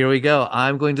 Okay, well, here we go.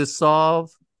 I'm going to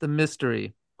solve the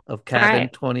mystery of All Cabin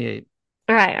right. 28.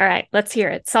 All right, all right. Let's hear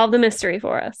it. Solve the mystery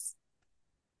for us.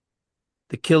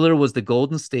 The killer was the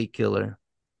Golden State Killer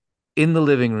in the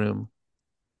living room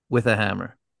with a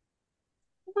hammer.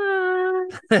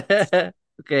 What?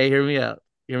 Okay, hear me out.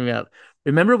 Hear me out.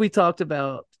 Remember, we talked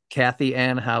about Kathy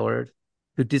Ann Howard,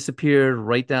 who disappeared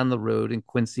right down the road in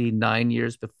Quincy 9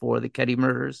 years before the Ketty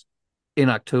murders in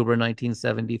October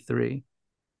 1973.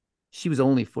 She was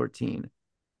only 14.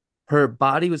 Her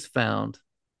body was found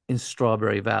in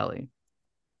Strawberry Valley.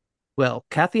 Well,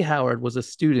 Kathy Howard was a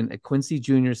student at Quincy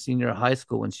Junior Senior High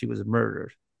School when she was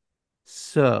murdered.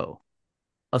 So,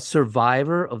 a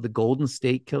survivor of the Golden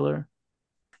State Killer,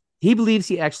 he believes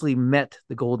he actually met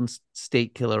the Golden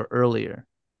State Killer earlier,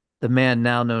 the man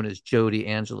now known as Joe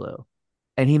D'Angelo,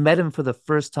 and he met him for the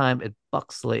first time at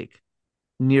Bucks Lake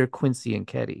near Quincy and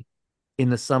Ketty in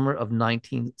the summer of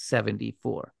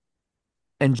 1974.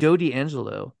 And Joe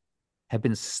D'Angelo had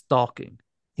been stalking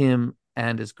him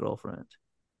and his girlfriend.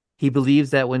 He believes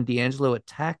that when D'Angelo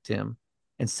attacked him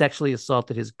and sexually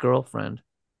assaulted his girlfriend,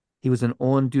 he was an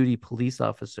on duty police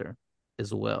officer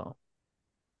as well.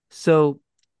 So,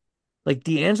 like,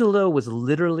 D'Angelo was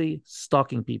literally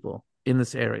stalking people in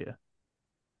this area.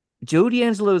 Joe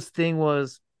D'Angelo's thing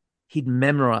was he'd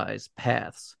memorize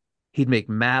paths, he'd make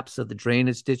maps of the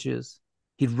drainage ditches,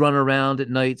 he'd run around at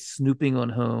night snooping on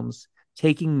homes,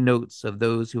 taking notes of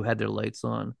those who had their lights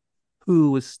on,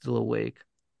 who was still awake.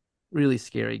 Really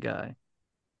scary guy.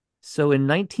 So in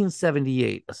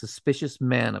 1978, a suspicious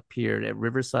man appeared at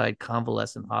Riverside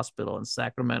Convalescent Hospital in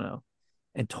Sacramento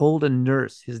and told a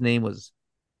nurse his name was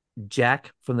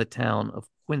Jack from the town of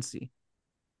Quincy.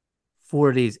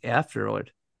 4 days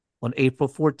afterward, on April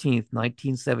 14th,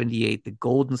 1978, the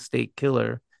Golden State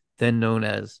Killer, then known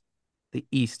as the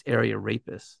East Area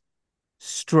Rapist,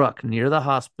 struck near the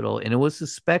hospital, and it was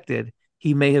suspected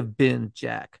he may have been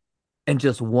Jack. And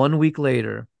just 1 week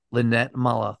later, Lynette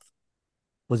Maloff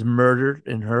was murdered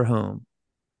in her home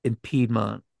in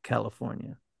Piedmont,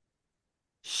 California.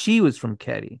 She was from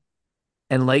Keddie,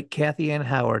 and like Kathy Ann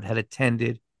Howard, had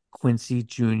attended Quincy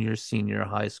Junior Senior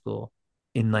High School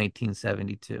in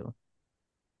 1972.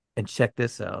 And check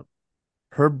this out.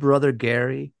 Her brother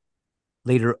Gary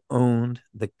later owned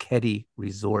the Keddie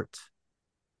Resort.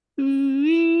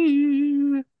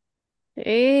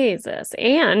 Jesus.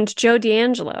 And Joe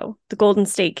D'Angelo, the Golden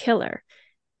State Killer.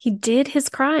 He did his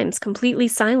crimes completely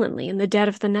silently in the dead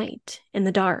of the night, in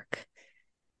the dark.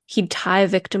 He'd tie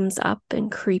victims up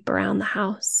and creep around the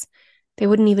house. They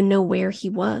wouldn't even know where he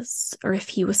was or if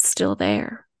he was still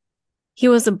there. He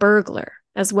was a burglar,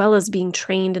 as well as being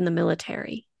trained in the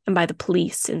military and by the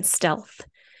police in stealth,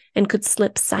 and could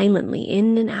slip silently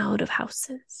in and out of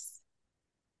houses.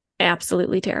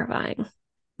 Absolutely terrifying.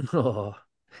 Oh,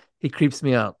 he creeps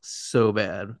me out so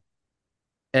bad.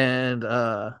 And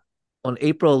on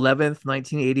April 11th,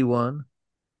 1981,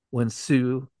 when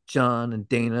Sue, John, and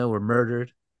Dana were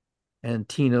murdered and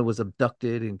Tina was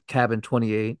abducted in cabin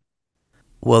 28,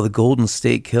 well, the Golden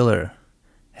State Killer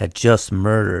had just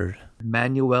murdered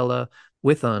Manuela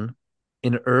Withon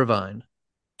in Irvine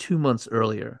 2 months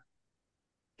earlier.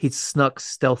 He'd snuck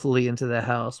stealthily into the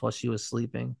house while she was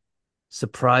sleeping,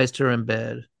 surprised her in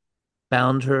bed,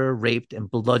 bound her, raped,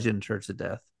 and bludgeoned her to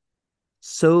death.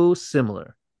 So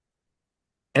similar.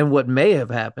 And what may have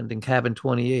happened in cabin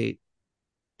 28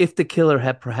 if the killer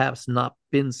had perhaps not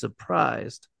been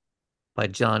surprised by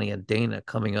Johnny and Dana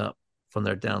coming up from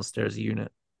their downstairs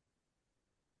unit.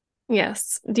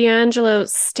 Yes, D'Angelo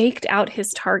staked out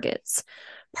his targets.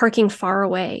 Parking far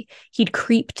away, he'd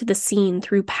creep to the scene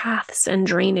through paths and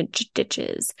drainage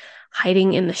ditches,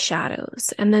 hiding in the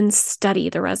shadows, and then study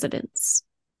the residents.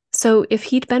 So if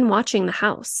he'd been watching the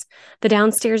house, the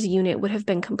downstairs unit would have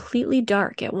been completely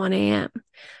dark at 1 a.m.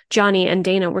 Johnny and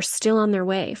Dana were still on their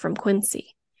way from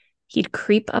Quincy. He'd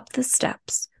creep up the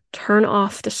steps, turn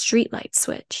off the streetlight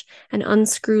switch, and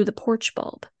unscrew the porch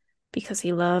bulb, because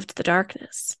he loved the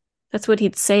darkness. That's what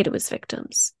he'd say to his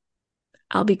victims.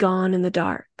 I'll be gone in the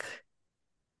dark.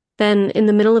 Then, in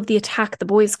the middle of the attack, the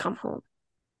boys come home.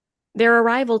 Their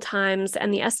arrival times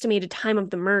and the estimated time of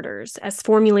the murders, as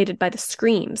formulated by the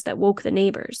screams that woke the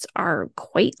neighbors, are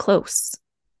quite close.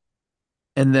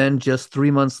 And then just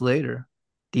 3 months later,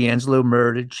 D'Angelo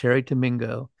murdered Cherry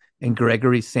Domingo and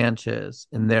Gregory Sanchez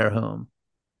in their home,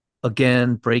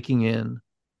 again breaking in,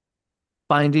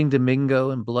 binding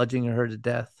Domingo and bludgeoning her to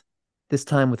death, this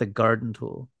time with a garden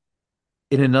tool.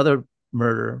 In another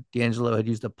murder, D'Angelo had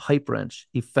used a pipe wrench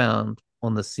he found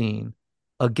on the scene.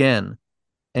 Again,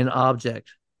 an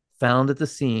object found at the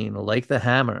scene, like the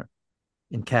hammer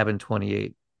in cabin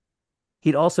 28.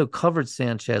 He'd also covered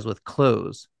Sanchez with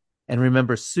clothes, and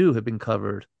remember, Sue had been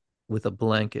covered with a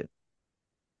blanket.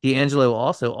 D'Angelo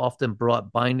also often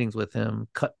brought bindings with him,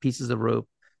 cut pieces of rope.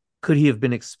 Could he have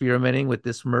been experimenting with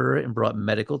this murder and brought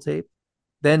medical tape,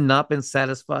 then not been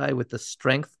satisfied with the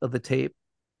strength of the tape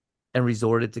and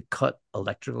resorted to cut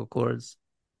electrical cords?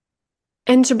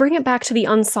 And to bring it back to the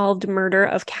unsolved murder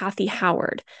of Kathy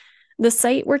Howard, the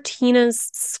site where Tina's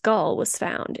skull was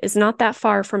found is not that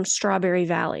far from Strawberry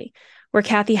Valley, where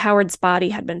Kathy Howard's body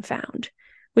had been found,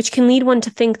 which can lead one to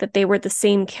think that they were the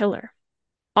same killer.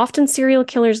 Often serial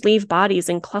killers leave bodies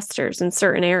in clusters in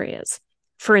certain areas.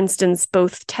 For instance,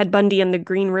 both Ted Bundy and the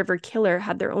Green River Killer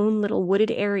had their own little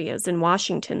wooded areas in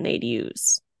Washington they'd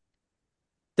use.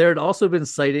 There had also been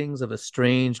sightings of a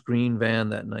strange green van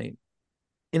that night.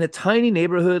 In a tiny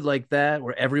neighborhood like that,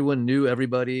 where everyone knew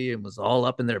everybody and was all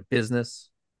up in their business,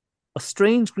 a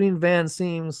strange green van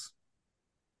seems,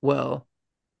 well,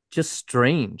 just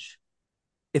strange.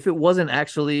 If it wasn't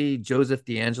actually Joseph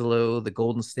D'Angelo, the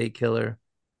Golden State Killer,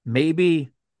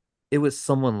 maybe it was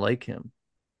someone like him,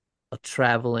 a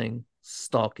traveling,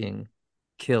 stalking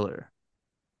killer.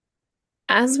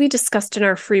 As we discussed in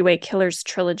our Freeway Killers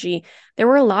trilogy, there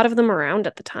were a lot of them around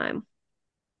at the time.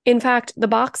 In fact, the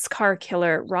boxcar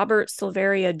killer, Robert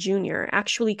Silveria Jr.,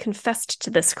 actually confessed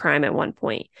to this crime at one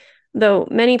point, though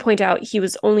many point out he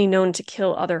was only known to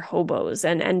kill other hobos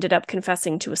and ended up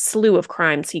confessing to a slew of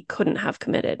crimes he couldn't have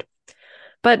committed.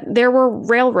 But there were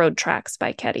railroad tracks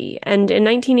by Keddie, and in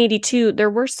 1982, there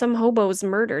were some hobos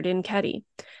murdered in Keddie.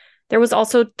 There was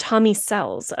also Tommy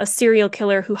Sells, a serial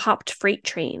killer who hopped freight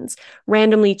trains,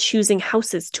 randomly choosing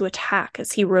houses to attack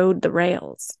as he rode the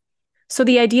rails. So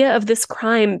the idea of this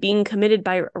crime being committed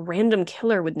by a random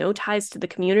killer with no ties to the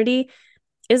community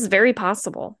is very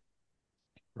possible.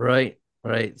 Right,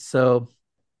 right. So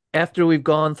after we've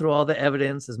gone through all the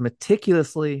evidence as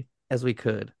meticulously as we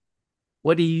could,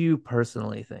 what do you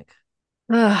personally think?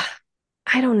 Ugh,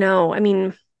 I don't know. I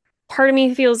mean, part of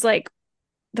me feels like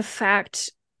the fact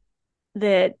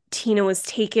that Tina was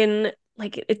taken,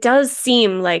 like it does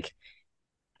seem like,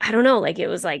 I don't know, like it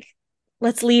was like,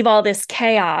 let's leave all this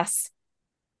chaos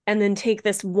and then take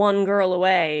this one girl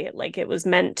away. Like it was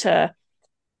meant to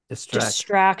Distract.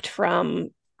 distract from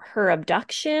her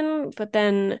abduction. But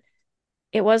then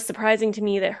it was surprising to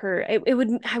me that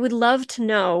I would love to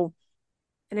know,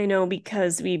 and I know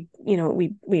because we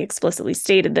explicitly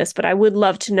stated this, but I would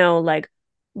love to know like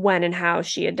when and how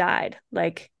she had died.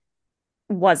 Like,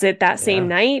 was it that same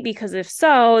Yeah. night? Because if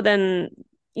so, then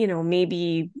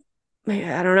maybe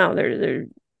I don't know. There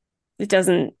it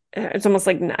doesn't. It's almost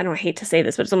like I don't hate to say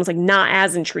this, but it's almost like not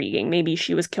as intriguing. Maybe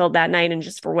she was killed that night, and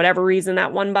just for whatever reason,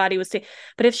 that one body was taken.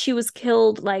 But if she was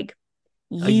killed like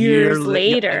A year, years yeah,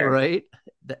 later, right?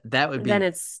 That would then be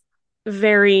it's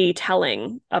very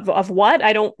telling of what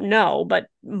I don't know, but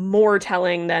more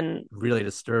telling than really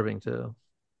disturbing too.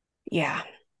 yeah.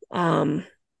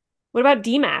 What about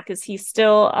DMAC? Is he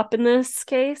still up in this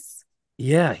case?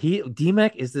 Yeah, he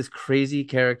DMAC is this crazy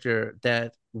character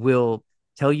that will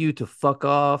tell you to fuck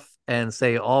off and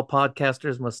say all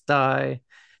podcasters must die.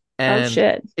 Oh And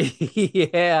shit.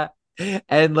 yeah,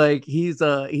 and like he's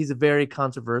a very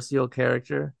controversial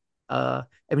character. I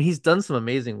mean he's done some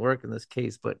amazing work in this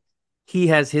case, but he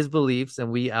has his beliefs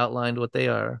and we outlined what they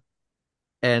are.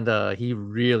 And he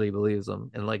really believes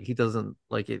them, and like he doesn't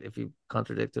like it if you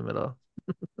contradict him at all.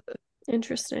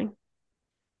 Interesting.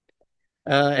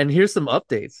 And here's some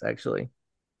updates actually.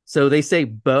 So they say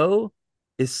Bo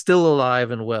is still alive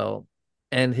and well,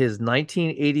 and his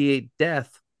 1988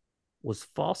 death was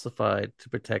falsified to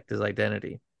protect his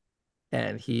identity.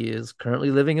 And he is currently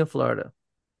living in Florida.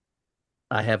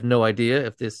 I have no idea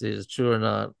if this is true or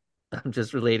not. I'm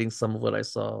just relating some of what I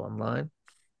saw online.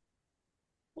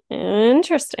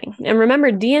 Interesting. And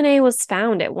remember, DNA was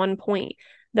found at one point,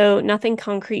 though nothing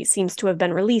concrete seems to have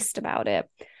been released about it.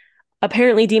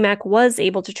 Apparently, DMAC was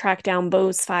able to track down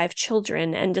Bo's 5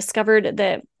 children and discovered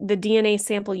that the DNA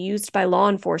sample used by law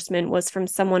enforcement was from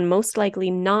someone most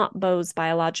likely not Bo's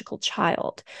biological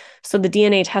child. So the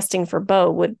DNA testing for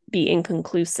Bo would be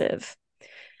inconclusive.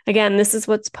 Again, this is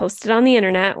what's posted on the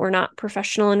internet. We're not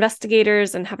professional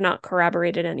investigators and have not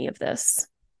corroborated any of this.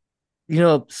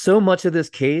 So much of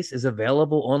this case is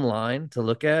available online to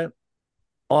look at: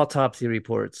 autopsy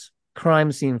reports,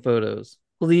 crime scene photos,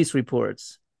 police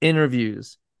reports,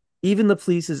 interviews, even the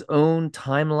police's own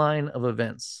timeline of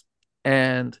events.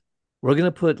 And we're going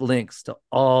to put links to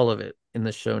all of it in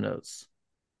the show notes.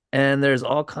 And there's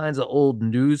all kinds of old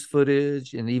news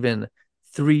footage and even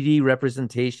 3D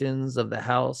representations of the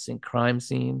house and crime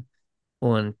scene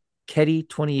on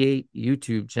Ketty28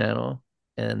 YouTube channel.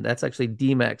 And that's actually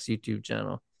DMAX YouTube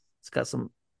channel. It's got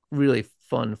some really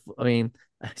fun. I mean,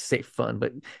 I say fun,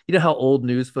 but you know how old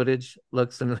news footage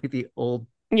looks and like the old.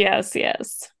 Yes,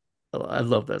 yes. I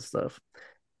love that stuff.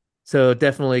 So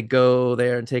definitely go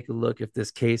there and take a look if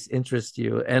this case interests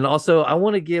you. And also, I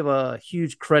want to give a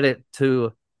huge credit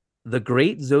to the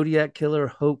Great Zodiac Killer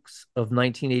Hoax of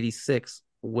 1986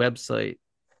 website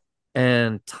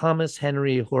and Thomas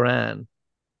Henry Horan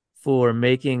for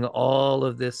making all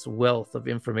of this wealth of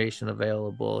information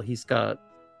available. He's got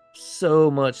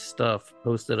so much stuff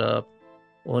posted up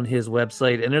on his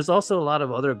website. And there's also a lot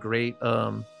of other great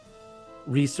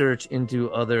research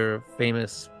into other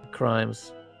famous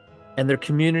crimes. And their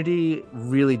community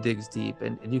really digs deep,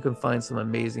 and you can find some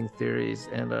amazing theories.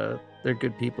 And they're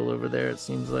good people over there, it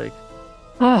seems like.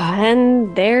 Oh,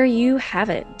 and there you have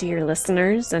it, dear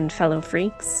listeners and fellow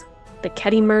freaks. The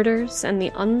Ketty murders and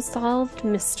the unsolved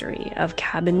mystery of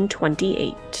Cabin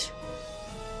 28.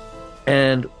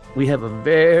 And we have a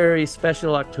very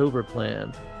special October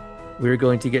planned. We're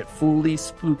going to get fully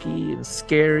spooky and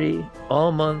scary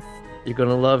all month. You're going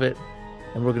to love it.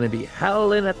 And we're going to be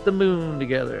howling at the moon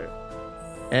together.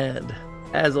 And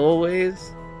as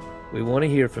always, we want to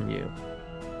hear from you.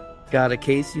 Got a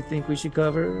case you think we should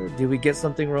cover? Did we get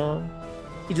something wrong?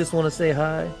 You just want to say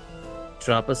hi?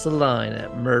 Drop us a line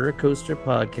at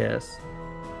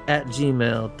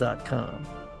murdercoasterpodcast@gmail.com.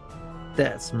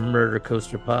 That's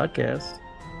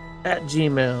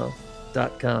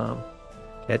murdercoasterpodcast@gmail.com.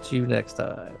 Catch you next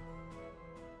time.